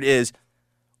answered is,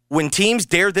 when teams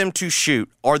dare them to shoot,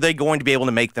 are they going to be able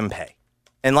to make them pay?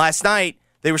 And last night,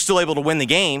 they were still able to win the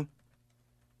game.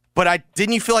 But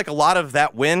didn't you feel like a lot of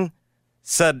that win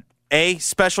said, A,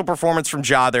 special performance from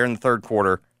Ja there in the third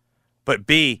quarter, but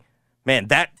B, man,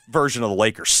 that version of the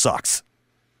Lakers sucks.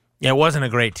 Yeah, it wasn't a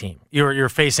great team. You're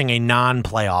facing a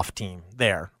non-playoff team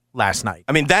there last night.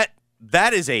 I mean, that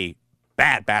is a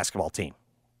bad basketball team.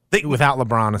 Without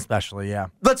LeBron especially, yeah.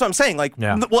 That's what I'm saying.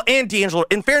 Well, and D'Angelo.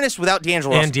 In fairness, without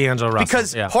D'Angelo Russell. And D'Angelo Russell,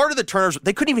 because part of the turnovers,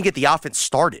 they couldn't even get the offense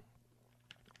started.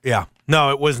 Yeah.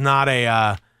 No, it was not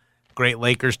a great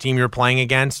Lakers team you're playing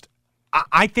against.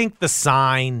 I think the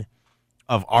sign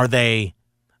of are they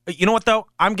 – you know what, though?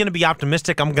 I'm going to be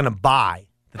optimistic. I'm going to buy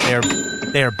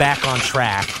that they are back on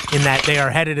track in that they are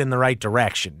headed in the right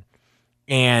direction.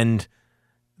 And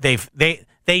I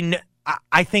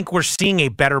think we're seeing a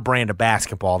better brand of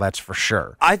basketball, that's for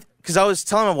sure. Because I was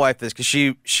telling my wife this because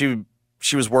she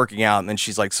was working out, and then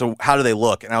she's like, so how do they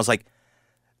look? And I was like,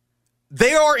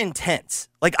 they are intense.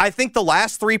 Like, I think the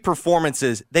last 3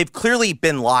 performances, they've clearly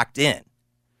been locked in.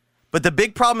 But the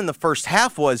big problem in the first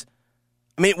half was,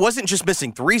 I mean, it wasn't just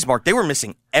missing threes, Mark. They were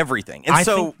missing everything. And I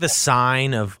think the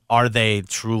sign of are they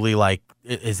truly, like,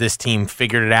 is this team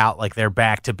figured it out? Like, they're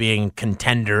back to being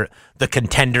the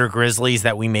contender Grizzlies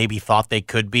that we maybe thought they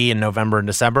could be in November and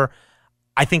December.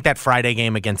 I think that Friday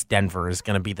game against Denver is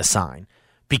going to be the sign,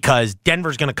 because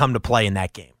Denver's going to come to play in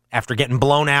that game. After getting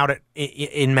blown out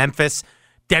in Memphis,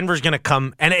 Denver's going to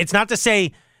come. And it's not to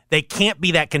say they can't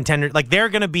be that contender. Like, they're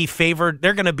going to be favored.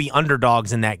 They're going to be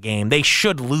underdogs in that game. They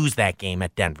should lose that game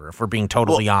at Denver, if we're being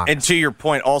totally honest. And to your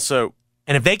point also,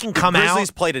 and if they can come out.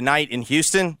 Grizzlies play tonight in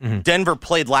Houston. Mm-hmm. Denver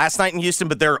played last night in Houston,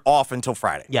 but they're off until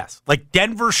Friday. Yes. Like,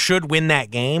 Denver should win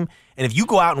that game. And if you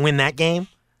go out and win that game,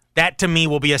 that to me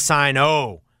will be a sign,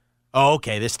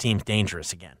 okay, this team's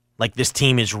dangerous again. Like, this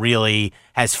team is really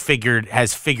has figured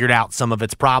out some of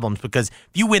its problems. Because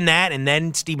if you win that and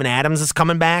then Steven Adams is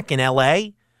coming back in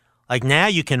L.A., like, now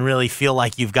you can really feel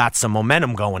like you've got some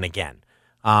momentum going again.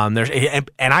 And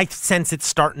I sense it's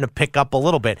starting to pick up a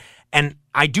little bit. And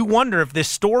I do wonder if this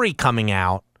story coming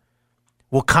out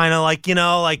will kind of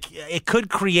it could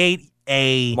create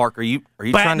a Mark, are you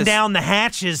batten trying to down the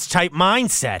hatches type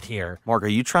mindset here? Mark, are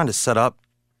you trying to set up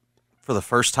for the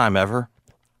first time ever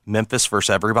Memphis versus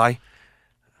everybody?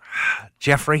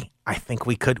 Jeffrey, I think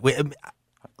we could.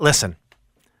 Listen,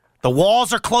 the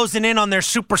walls are closing in on their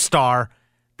superstar.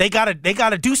 They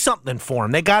gotta do something for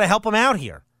him. They gotta help him out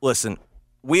here. Listen,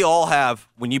 we all have,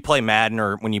 when you play Madden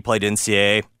or when you played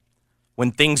NCAA,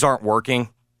 when things aren't working,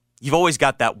 you've always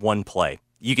got that one play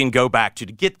you can go back to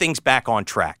get things back on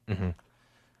track. Mm-hmm.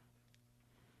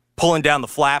 Pulling down the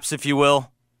flaps, if you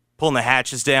will, pulling the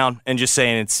hatches down, and just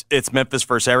saying it's Memphis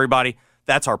versus everybody.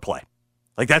 That's our play.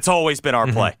 Like, that's always been our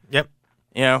play. Yep.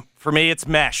 You know, for me, it's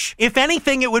mesh. If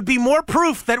anything, it would be more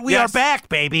proof that we are back,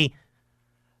 baby.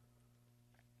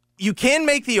 You can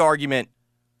make the argument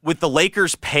with the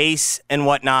Lakers' pace and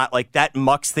whatnot, like, that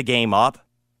mucks the game up.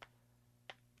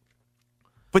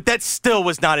 But that still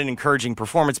was not an encouraging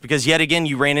performance because yet again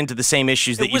you ran into the same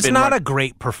issues that you've been. It was not a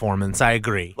great performance. I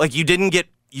agree. Like you didn't get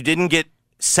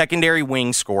secondary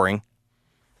wing scoring.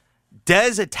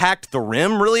 Dez attacked the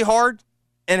rim really hard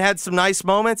and had some nice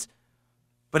moments.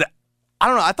 But I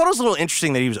don't know. I thought it was a little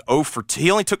interesting that he was 0 for 2. He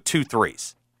only took 2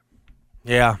 threes.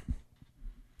 Yeah.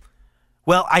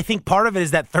 Well, I think part of it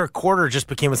is that third quarter just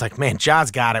became, it's like, man,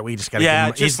 Ja's got it. We just got to Yeah,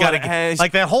 give him, he's got to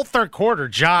like that whole third quarter,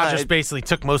 Ja just basically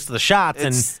took most of the shots.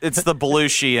 It's the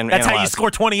Belushi and that's how you score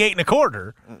 28 in a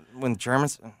quarter. When the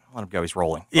Germans, let him go, he's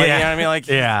rolling. Yeah. Like, you know what I mean? Like,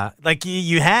 yeah, like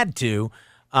you had to.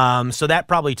 So that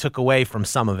probably took away from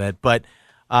some of it. But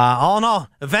all in all,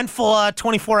 eventful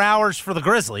 24 hours for the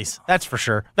Grizzlies. That's for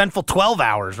sure. Eventful 12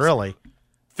 hours, really.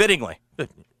 Fittingly.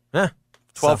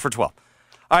 12 for 12.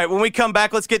 All right, when we come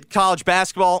back, let's get college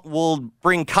basketball. We'll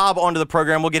bring Cobb onto the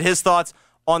program. We'll get his thoughts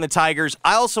on the Tigers.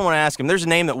 I also want to ask him, there's a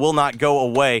name that will not go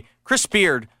away, Chris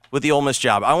Beard with the Ole Miss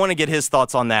job. I want to get his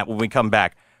thoughts on that when we come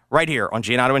back. Right here on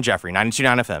Giannotto and Jeffrey,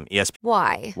 92.9 FM,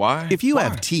 ESPN. Why? If you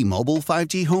have T-Mobile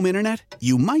 5G home internet,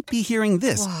 you might be hearing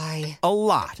this a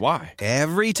lot. Why?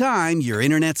 Every time your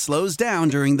internet slows down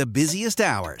during the busiest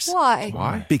hours.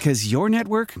 Why? Because your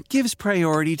network gives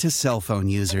priority to cell phone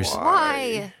users.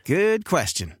 Why? Good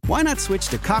question. Why not switch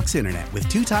to Cox Internet with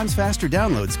 2 times faster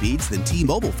download speeds than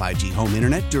T-Mobile 5G home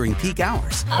internet during peak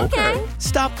hours? Okay.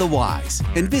 Stop the whys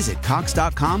and visit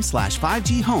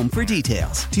cox.com/5G home for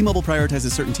details. T-Mobile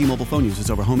prioritizes certain T-Mobile phone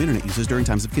users over home internet users during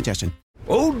times of congestion.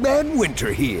 Old Man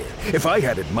Winter here. If I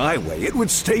had it my way, it would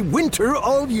stay winter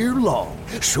all year long.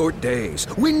 Short days,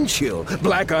 wind chill,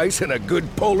 black ice, and a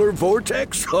good polar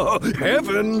vortex. Oh,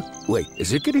 heaven. Wait,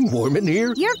 is it getting warm in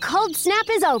here? Your cold snap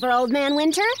is over, Old Man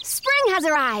Winter. Spring has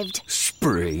arrived.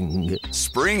 Spring.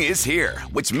 Spring is here,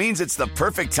 which means it's the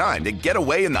perfect time to get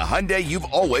away in the Hyundai you've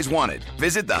always wanted.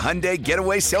 Visit the Hyundai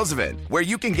Getaway Sales Event, where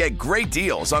you can get great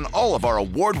deals on all of our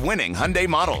award-winning Hyundai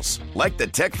models, like the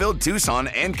tech-filled Tucson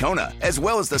and Kona, as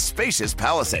well as the spacious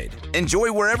Palisade.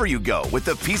 Enjoy wherever you go with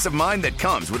the peace of mind that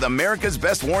comes with America's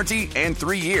best warranty and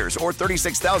 3 years or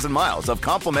 36,000 miles of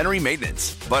complimentary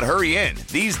maintenance. But hurry in,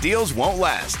 these deals won't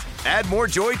last. Add more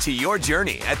joy to your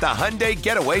journey at the Hyundai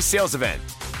Getaway Sales Event.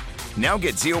 Now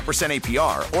get 0%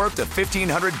 APR or up to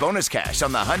 $1,500 bonus cash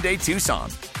on the Hyundai Tucson.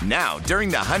 Now, during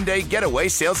the Hyundai Getaway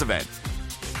Sales Event.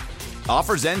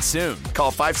 Offers end soon.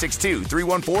 Call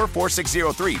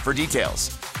 562-314-4603 for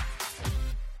details.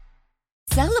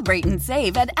 Celebrate and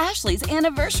save at Ashley's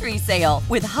Anniversary Sale.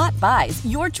 With Hot Buys,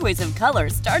 your choice of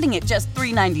colors starting at just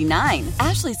 $3.99.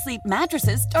 Ashley Sleep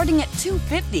mattresses starting at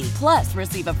 $2.50. Plus,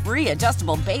 receive a free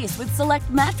adjustable base with select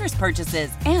mattress purchases.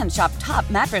 And shop top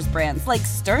mattress brands like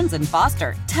Stearns &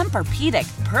 Foster,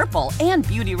 Tempur-Pedic, Purple, and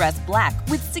Beautyrest Black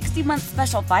with 60-month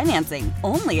special financing.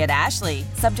 Only at Ashley.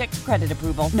 Subject to credit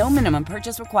approval. No minimum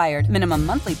purchase required. Minimum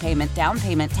monthly payment, down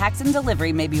payment, tax, and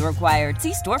delivery may be required.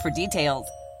 See store for details.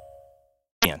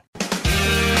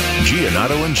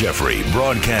 Giannotto and Jeffrey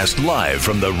broadcast live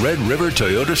from the Red River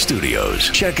Toyota Studios.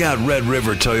 Check out Red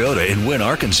River Toyota in Wynn,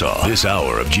 Arkansas. This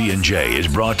hour of G&J is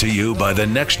brought to you by the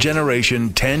Next Generation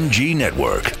 10G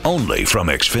Network, only from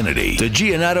Xfinity. The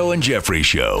Giannotto and Jeffrey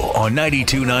Show on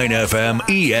 92.9 FM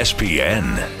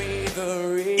ESPN.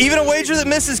 Even a wager that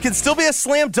misses can still be a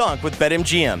slam dunk with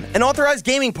BetMGM, an authorized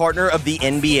gaming partner of the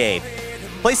NBA.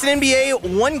 Place an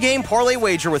NBA one-game parlay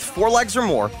wager with 4 legs or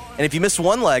more, and if you miss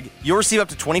one leg, you'll receive up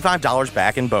to $25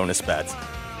 back in bonus bets.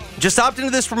 Just opt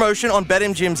into this promotion on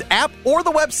BetMGM's app or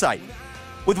the website.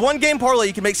 With one-game parlay,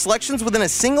 you can make selections within a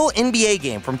single NBA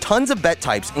game from tons of bet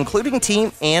types, including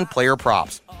team and player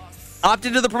props. Opt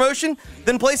into the promotion,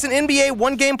 then place an NBA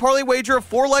one-game parlay wager of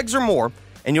 4 legs or more,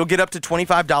 and you'll get up to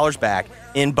 $25 back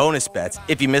in bonus bets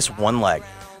if you miss one leg.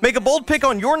 Make a bold pick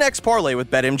on your next parlay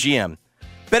with BetMGM.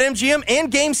 BetMGM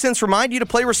and GameSense remind you to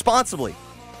play responsibly.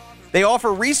 They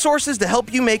offer resources to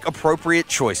help you make appropriate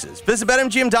choices. Visit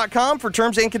BetMGM.com for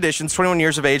terms and conditions. 21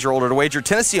 years of age or older to wager.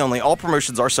 Tennessee only. All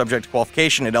promotions are subject to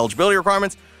qualification and eligibility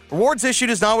requirements. Rewards issued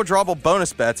as non-withdrawable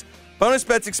bonus bets. Bonus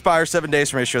bets expire 7 days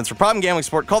from issuance. For problem gambling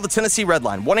support, call the Tennessee Red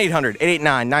Line,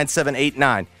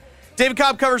 1-800-889-9789. David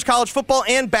Cobb covers college football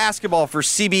and basketball for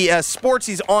CBS Sports.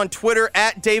 He's on Twitter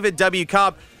at David W.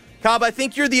 Cobb. Cobb, I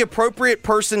think you're the appropriate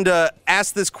person to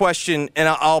ask this question, and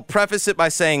I'll preface it by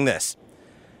saying this.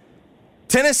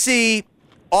 Tennessee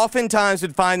oftentimes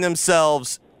would find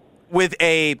themselves with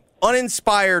a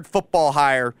uninspired football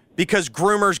hire because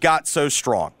groomers got so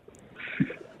strong.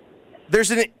 There's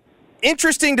an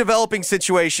interesting developing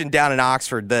situation down in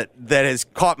Oxford that has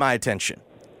caught my attention.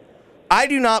 I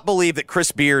do not believe that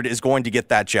Chris Beard is going to get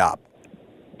that job.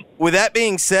 With that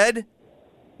being said,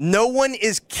 no one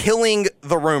is killing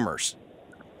the rumors.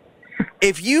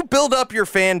 if you build up your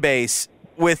fan base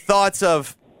with thoughts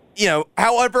of,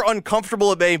 however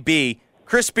uncomfortable it may be,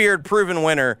 Chris Beard, proven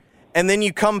winner, and then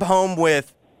you come home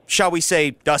with, shall we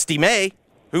say, Dusty May,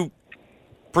 who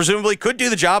presumably could do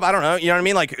the job. I don't know. You know what I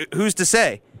mean? Like, who's to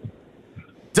say?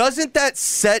 Doesn't that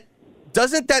set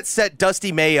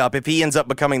Dusty May up if he ends up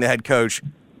becoming the head coach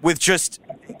with just,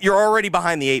 you're already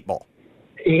behind the 8 ball?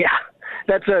 Yeah,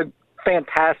 that's a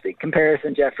fantastic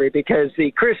comparison, Jeffrey, because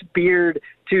the Chris Beard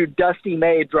to Dusty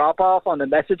May drop-off on the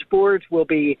message boards will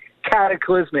be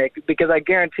cataclysmic, because I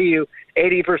guarantee you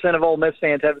 80% of Ole Miss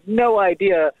fans have no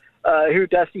idea who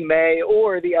Dusty May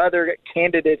or the other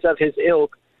candidates of his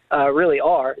ilk really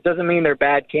are. It doesn't mean they're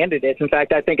bad candidates. In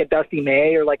fact, I think a Dusty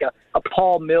May or like a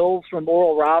Paul Mills from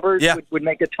Oral Roberts would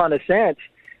make a ton of sense.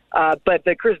 But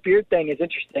the Chris Beard thing is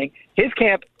interesting. His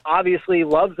camp obviously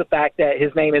loves the fact that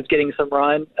his name is getting some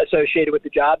run associated with the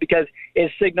job, because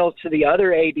it signals to the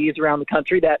other ADs around the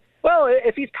country that, well,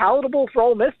 if he's palatable for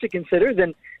Ole Miss to consider,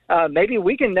 then maybe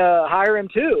we can hire him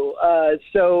too.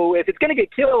 So if it's going to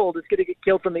get killed, it's going to get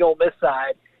killed from the Ole Miss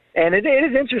side. And it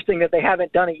is interesting that they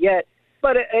haven't done it yet.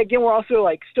 But again, we're also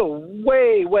still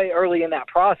way, way early in that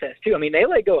process too. I mean, they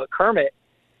let go of Kermit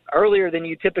earlier than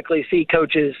you typically see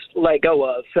coaches let go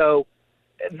of. So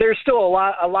there's still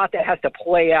a lot that has to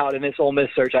play out in this Ole Miss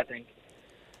search, I think.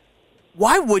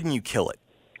 Why wouldn't you kill it?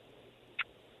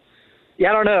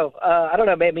 Yeah, I don't know.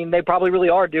 I mean, they probably really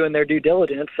are doing their due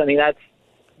diligence. I mean,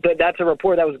 that's a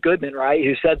report that was Goodman, right,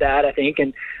 who said that, I think.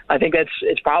 And I think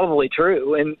it's probably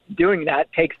true. And doing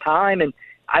that takes time. And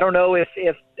I don't know if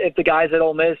the guys at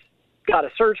Ole Miss got a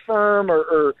search firm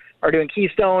or are doing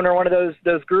Keystone or one of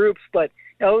those groups, but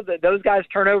those guys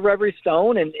turn over every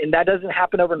stone, and that doesn't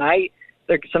happen overnight.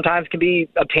 There sometimes can be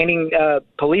obtaining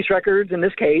police records in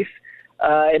this case,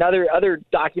 and other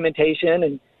documentation.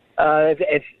 And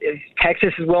if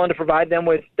Texas is willing to provide them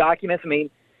with documents, I mean,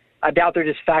 I doubt they're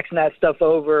just faxing that stuff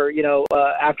over,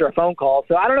 after a phone call.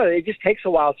 So I don't know. It just takes a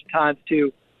while sometimes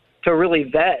to really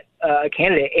vet a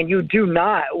candidate, and you do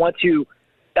not want to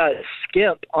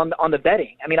skimp on the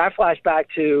vetting. I mean, I flash back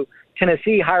to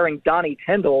Tennessee hiring Donnie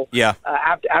Tyndall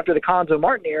after the Conzo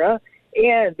Martin era,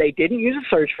 and they didn't use a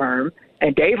search firm.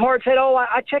 And Dave Hart said,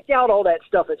 I checked out all that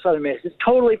stuff at Southern Miss. It's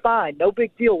totally fine. No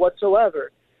big deal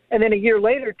whatsoever. And then a year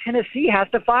later, Tennessee has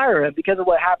to fire him because of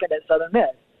what happened at Southern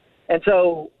Miss. And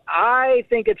so I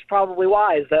think it's probably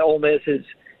wise that Ole Miss is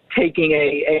taking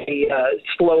a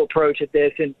slow approach at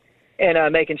this and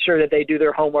making sure that they do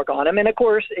their homework on him. And, of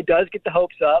course, it does get the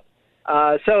hopes up.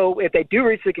 So if they do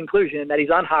reach the conclusion that he's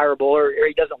unhireable or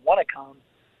he doesn't want to come,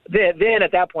 then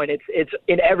at that point it's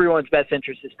in everyone's best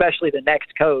interest, especially the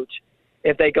next coach,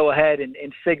 if they go ahead and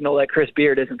signal that Chris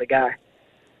Beard isn't the guy.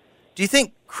 Do you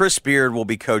think Chris Beard will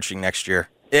be coaching next year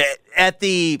at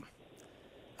the,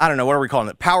 I don't know, what are we calling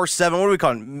it? Power 7? What are we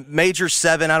calling it? Major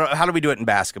 7? How do we do it in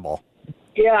basketball?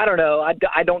 Yeah, I don't know.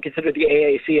 I don't consider the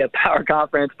AAC a power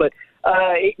conference, but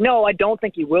no, I don't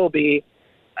think he will be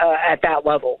at that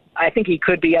level. I think he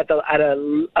could be at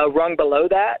a rung below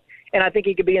that, and I think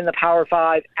he could be in the Power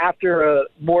 5 after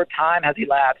more time has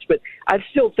elapsed. But I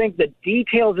still think the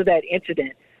details of that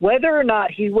incident, whether or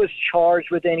not he was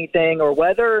charged with anything or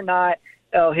whether or not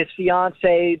his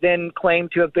fiancée then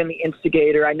claimed to have been the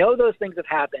instigator, I know those things have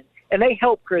happened, and they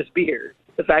help Chris Beard.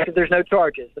 The fact that there's no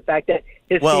charges, the fact that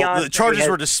his fiancée... the charges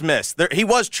were dismissed. He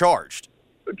was charged.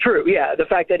 True, yeah, the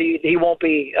fact that he won't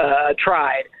be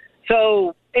tried.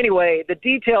 So anyway, the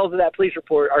details of that police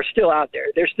report are still out there.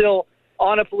 They're still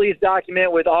on a police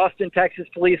document with Austin, Texas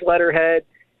police letterhead,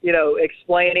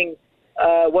 explaining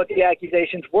what the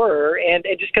accusations were. And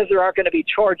just because there aren't going to be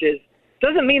charges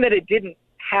doesn't mean that it didn't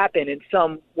happen in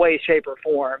some way, shape, or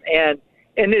form. And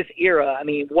in this era, I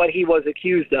mean, what he was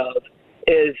accused of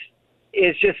is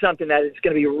just something that is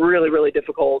going to be really, really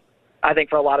difficult, I think,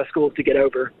 for a lot of schools to get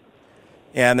over.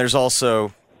 Yeah, and there's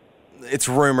also, it's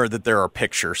rumored that there are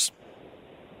pictures.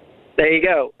 There you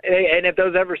go. And if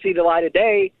those ever see the light of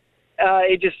day,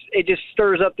 it just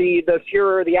stirs up the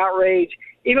furor, the outrage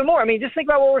even more. I mean, just think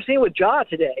about what we're seeing with Ja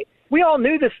today. We all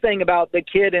knew this thing about the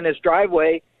kid in his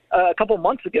driveway a couple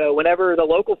months ago whenever the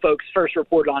local folks first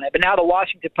reported on it. But now the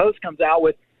Washington Post comes out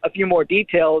with a few more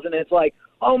details, and it's like,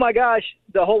 oh, my gosh,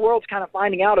 the whole world's kind of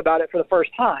finding out about it for the first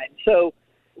time. So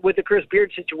with the Chris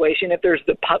Beard situation, if there's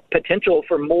the potential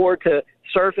for more to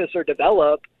surface or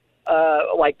develop,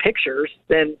 like pictures,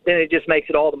 then it just makes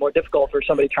it all the more difficult for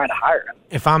somebody trying to hire him.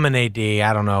 If I'm an AD,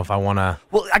 I don't know if I want to.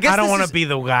 Well, I don't want to be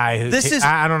the guy who.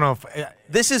 I don't know if.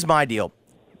 This is my deal.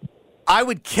 I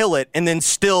would kill it and then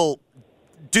still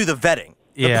do the vetting.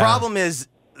 The problem is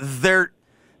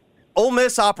Ole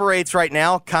Miss operates right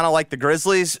now kind of like the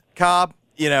Grizzlies, Cobb.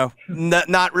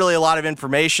 not really a lot of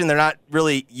information. They're not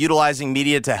really utilizing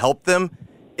media to help them,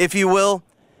 if you will.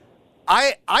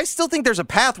 I still think there's a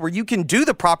path where you can do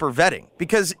the proper vetting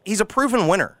because he's a proven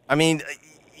winner. I mean,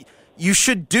 you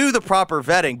should do the proper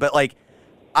vetting, but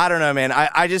I don't know, man.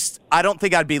 I don't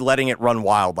think I'd be letting it run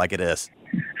wild like it is.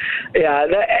 Yeah,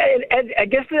 and I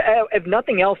guess if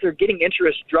nothing else, they're getting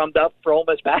interest drummed up for Ole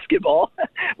Miss basketball,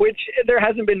 which there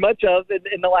hasn't been much of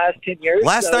in the last 10 years.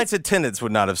 Last night's attendance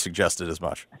would not have suggested as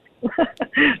much.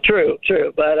 True.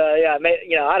 But, I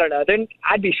don't know. Then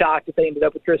I'd be shocked if they ended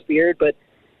up with Chris Beard, but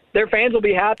their fans will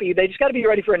be happy. They just got to be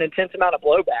ready for an intense amount of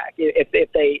blowback if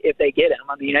they get him.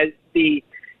 I mean,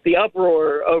 the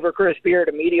uproar over Chris Beard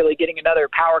immediately getting another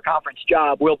power conference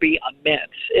job will be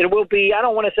immense. It will be, I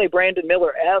don't want to say Brandon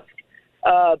Miller-esque,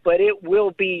 but it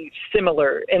will be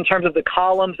similar in terms of the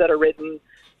columns that are written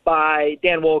by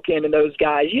Dan Wolken and those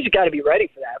guys. You just got to be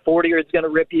ready for that. 40 is going to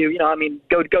rip you.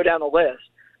 Go down the list.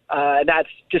 And that's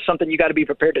just something you got to be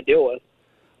prepared to deal with.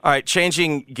 All right,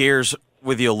 changing gears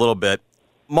with you a little bit.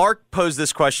 Mark posed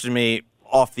this question to me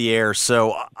off the air,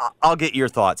 so I'll get your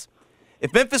thoughts.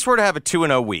 If Memphis were to have a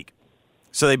 2-0 week,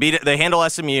 so they handle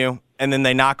SMU, and then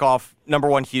they knock off number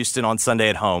 1 Houston on Sunday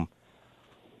at home,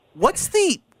 what's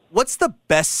the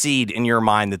best seed in your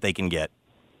mind that they can get?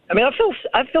 I mean,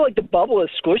 I feel like the bubble is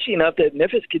squishy enough that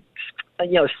Memphis could,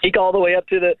 sneak all the way up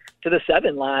to the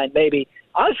 7 line, maybe.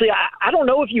 Honestly, I don't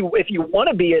know if you want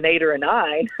to be an 8 or a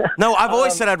 9. No, I've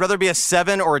always said I'd rather be a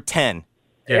 7 or a 10.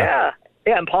 Yeah,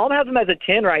 and Palm has them as a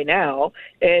 10 right now,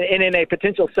 and in a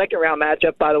potential second-round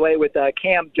matchup, by the way, with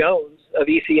Cam Jones of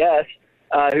ECS,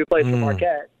 who plays for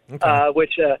Marquette,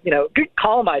 which, good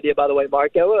column idea, by the way,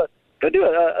 Mark. Go do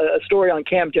a story on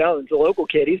Cam Jones, the local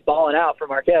kid. He's balling out for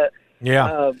Marquette.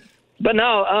 Yeah. But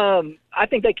no, I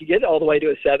think they could get it all the way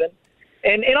to a 7.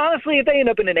 And honestly, if they end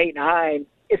up in an 8-9,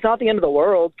 it's not the end of the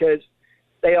world because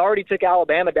they already took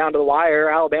Alabama down to the wire.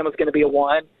 Alabama's going to be a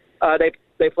 1.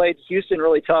 They played Houston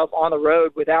really tough on the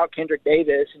road without Kendrick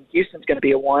Davis, and Houston's going to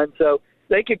be a 1. So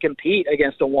they could compete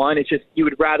against a 1. It's just you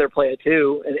would rather play a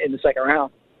 2 in the second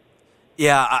round.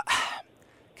 Yeah,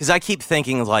 because I keep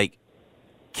thinking,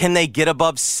 can they get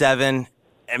above 7?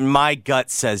 And my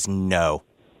gut says no.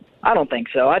 I don't think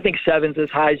so. I think 7's as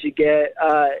high as you get.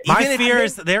 My fear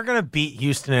is that they're going to beat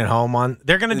Houston at home.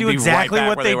 They're going to do exactly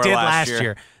what they did last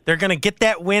year. They're going to get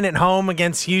that win at home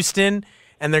against Houston,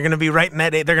 and they're going to be right in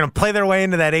that 8. They're going to play their way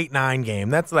into that 8-9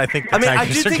 game. That's what I think the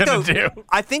Tigers are going to do.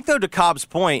 I think, though, to Cobb's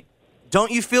point,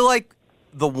 don't you feel like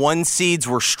the 1 seeds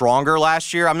were stronger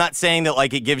last year? I'm not saying that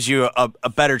it gives you a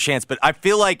better chance, but I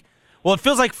feel like... Well, it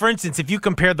feels like, for instance, if you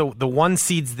compare the 1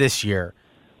 seeds this year,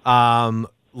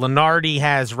 Lenardi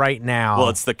has right now. Well,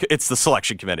 it's the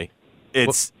selection committee.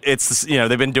 It's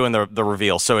they've been doing the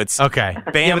reveal, so it's okay.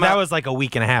 Bama, yeah, but that was a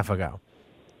week and a half ago.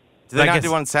 Did they not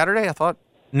do one on Saturday? I thought.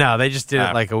 No, they just did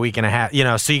it a week and a half.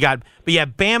 So you got,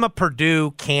 Bama,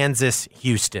 Purdue, Kansas,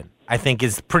 Houston. I think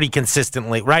is pretty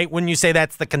consistently right. When you say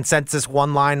that's the consensus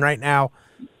 1 line right now.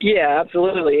 Yeah,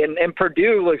 absolutely. And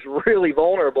Purdue looks really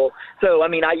vulnerable. So I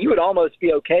mean, you would almost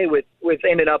be okay with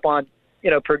ending up on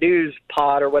Purdue's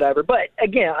pod or whatever. But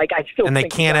again, I still and they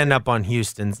think can't end up on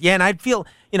Houston's. Yeah, and I'd feel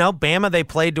Bama, they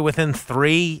played to within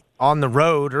 3 on the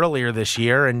road earlier this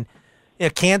year, and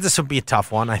Kansas would be a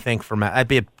tough one. I think that'd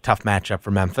be a tough matchup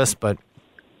for Memphis. But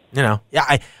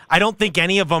I don't think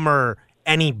any of them are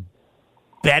any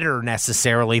better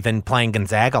necessarily than playing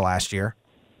Gonzaga last year.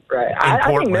 Right. I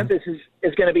think Memphis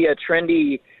is going to be a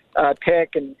trendy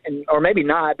pick, and or maybe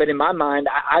not. But in my mind,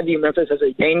 I view Memphis as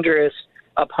a dangerous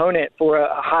opponent for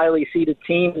a highly seeded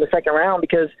team in the second round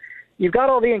because you've got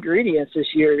all the ingredients this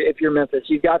year if you're Memphis.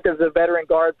 You've got the veteran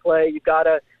guard play. You've got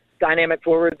a dynamic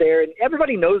forward there, and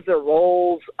everybody knows their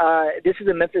roles. This is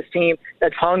a Memphis team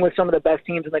that's hung with some of the best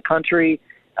teams in the country.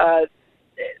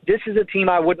 This is a team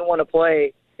I wouldn't want to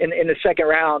play in the second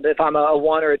round if I'm a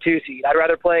 1 or a 2 seed. I'd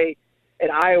rather play at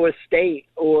Iowa State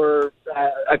or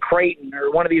a Creighton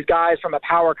or one of these guys from a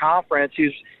power conference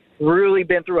who's really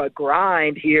been through a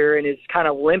grind here and is kind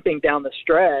of limping down the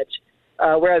stretch.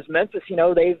 Whereas Memphis,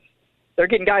 they're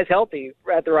getting guys healthy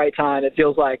at the right time, it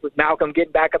feels like, with Malcolm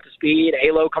getting back up to speed,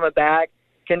 Alo coming back.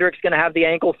 Kendrick's going to have the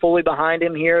ankle fully behind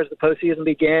him here as the postseason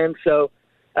begins. So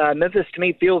Memphis, to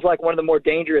me, feels like one of the more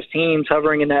dangerous teams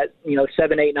hovering in that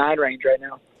 7, 8, 9 range right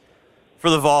now.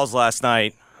 For the Vols last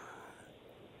night,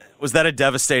 was that a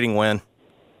devastating win?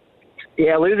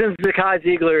 Yeah, losing Zakai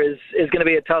Ziegler is going to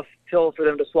be a tough pill for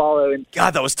them to swallow. And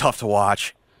God, that was tough to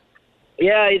watch.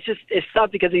 Yeah, it's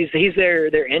tough because he's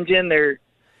their engine.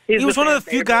 He was one of the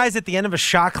few guys at the end of a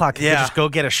shot clock that could just go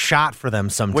get a shot for them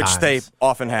sometimes. Which they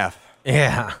often have.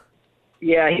 Yeah.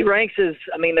 Yeah, he ranks as,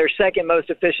 their second most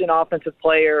efficient offensive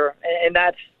player, and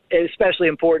that's especially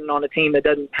important on a team that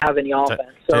doesn't have any offense.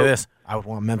 Say this, I would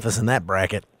want Memphis in that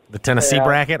bracket. The Tennessee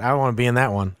bracket, I want to be in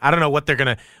that one. I don't know what they're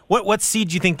going to – what seed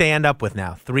do you think they end up with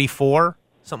now? 3-4?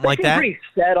 Something like that? Pretty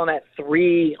set on that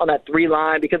three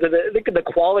line because of the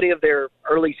quality of their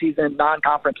early season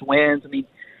non-conference wins.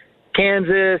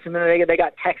 Kansas, and then they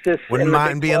got Texas. Wouldn't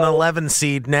mind being an 11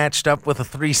 seed matched up with a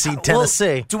 3 seed Tennessee.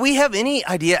 Well, do we have any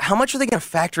idea how much are they going to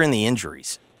factor in the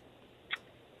injuries?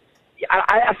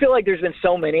 I feel like there's been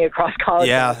so many across college.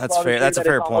 Yeah, that's fair. That's a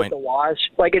fair point. A wash.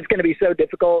 Like, it's going to be so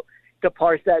difficult to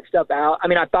parse that stuff out.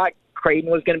 I thought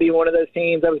Creighton was going to be one of those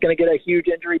teams that was going to get a huge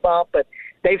injury bump, but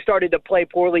they've started to play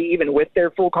poorly even with their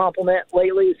full complement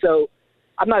lately. So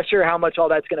I'm not sure how much all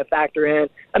that's going to factor in.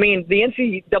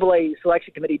 The NCAA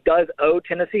selection committee does owe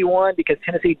Tennessee one because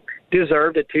Tennessee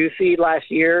deserved a 2 seed last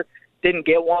year, didn't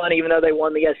get one even though they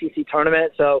won the SEC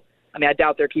tournament. So, I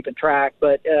doubt they're keeping track.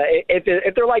 But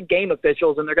if they're like game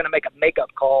officials and they're going to make a makeup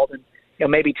call, then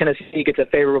maybe Tennessee gets a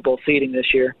favorable seeding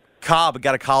this year. Cobb, I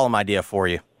got a column idea for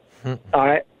you. All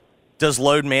right. Does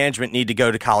load management need to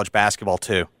go to college basketball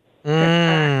too?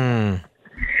 That's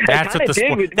what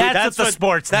the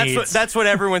sports needs. That's what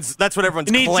everyone's needs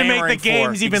clamoring to make the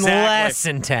games for. even less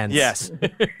intense. Yes. And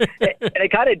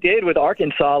it kind of did with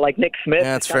Arkansas, like Nick Smith.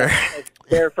 That's fair.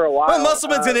 There for a while. Well,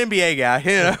 Musselman's an NBA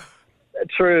guy,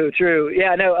 True.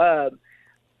 Yeah, no.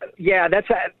 That's.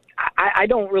 I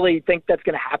don't really think that's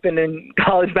going to happen in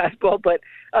college basketball, but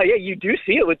you do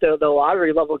see it with the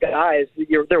lottery level guys.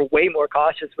 They're way more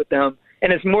cautious with them,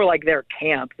 and it's more like their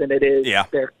camp than it is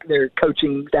their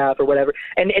coaching staff or whatever.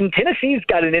 And Tennessee's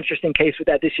got an interesting case with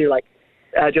that this year. Like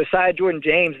Josiah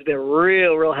Jordan-James has been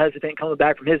real hesitant coming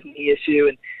back from his knee issue,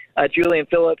 and Julian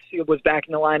Phillips was back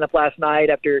in the lineup last night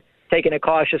after taking a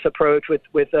cautious approach with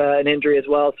an injury as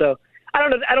well. So. I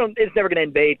don't. It's never going to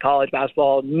invade college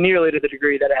basketball nearly to the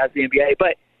degree that it has the NBA,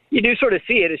 but you do sort of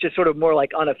see it. It's just sort of more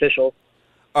like unofficial.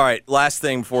 All right, last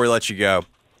thing before we let you go.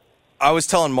 I was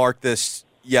telling Mark this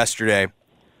yesterday.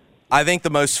 I think the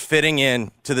most fitting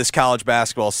in to this college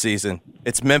basketball season,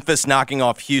 it's Memphis knocking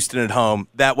off Houston at home.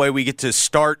 That way we get to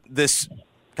start this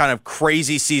kind of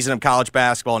crazy season of college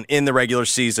basketball and in the regular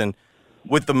season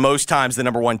with the most times the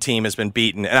number one team has been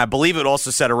beaten. And I believe it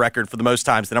also set a record for the most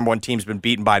times the number one team has been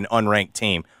beaten by an unranked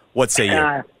team. What say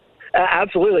you?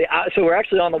 Absolutely. So we're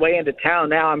actually on the way into town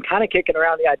now. I'm kind of kicking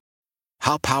around the idea.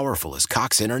 How powerful is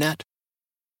Cox Internet?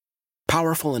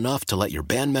 Powerful enough to let your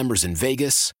band members in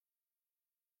Vegas,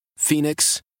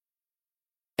 Phoenix,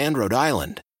 and Rhode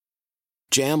Island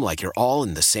jam like you're all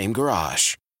in the same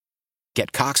garage.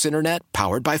 Get Cox Internet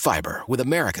powered by fiber with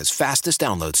America's fastest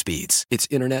download speeds. It's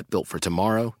internet built for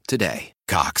tomorrow, today.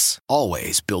 Cox,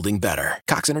 always building better.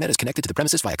 Cox Internet is connected to the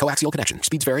premises via coaxial connection.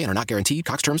 Speeds vary and are not guaranteed.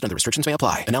 Cox terms and other restrictions may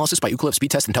apply. Analysis by Ookla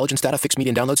Speed Test Intelligence Data. Fixed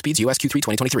median download speeds. US Q3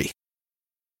 2023.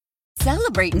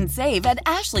 Celebrate and save at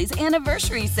Ashley's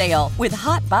Anniversary Sale. With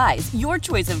Hot Buys, your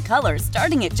choice of colors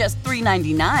starting at just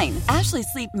 $3.99. Ashley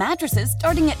Sleep mattresses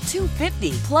starting at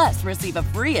 $2.50. Plus, receive a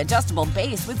free adjustable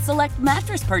base with select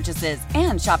mattress purchases.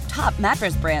 And shop top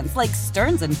mattress brands like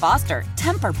Stearns & Foster,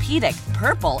 Tempur-Pedic,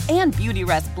 Purple, and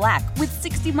Beautyrest Black with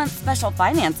 60-month special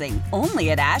financing.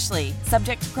 Only at Ashley.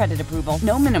 Subject to credit approval.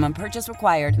 No minimum purchase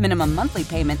required. Minimum monthly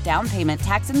payment, down payment,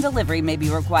 tax, and delivery may be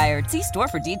required. See store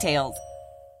for details.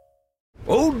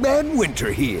 Old Man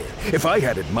Winter here. If I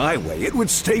had it my way, it would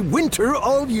stay winter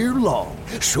all year long.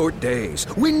 Short days,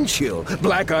 wind chill,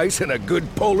 black ice, and a good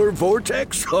polar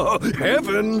vortex. Oh,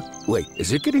 heaven. Wait,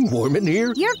 is it getting warm in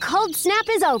here? Your cold snap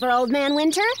is over, Old Man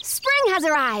Winter. Spring has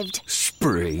arrived.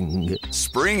 Spring.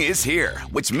 Spring is here,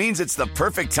 which means it's the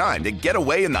perfect time to get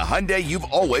away in the Hyundai you've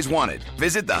always wanted.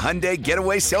 Visit the Hyundai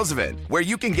Getaway Sales Event, where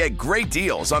you can get great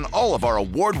deals on all of our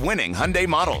award-winning Hyundai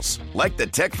models, like the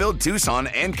tech-filled Tucson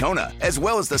and Kona, as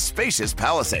well as the spacious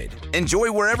Palisade.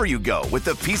 Enjoy wherever you go with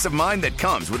the peace of mind that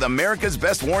comes with America's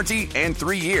best warranty and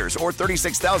 3 years or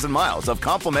 36,000 miles of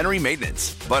complimentary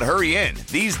maintenance. But hurry in,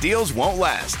 these deals won't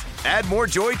last. Add more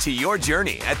joy to your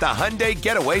journey at the Hyundai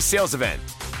Getaway Sales Event.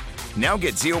 Now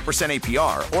get 0%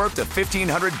 APR or up to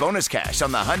 $1,500 bonus cash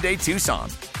on the Hyundai Tucson.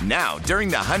 Now, during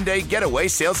the Hyundai Getaway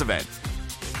Sales Event.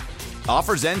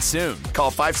 Offers end soon.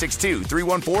 Call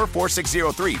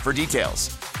 562-314-4603 for details.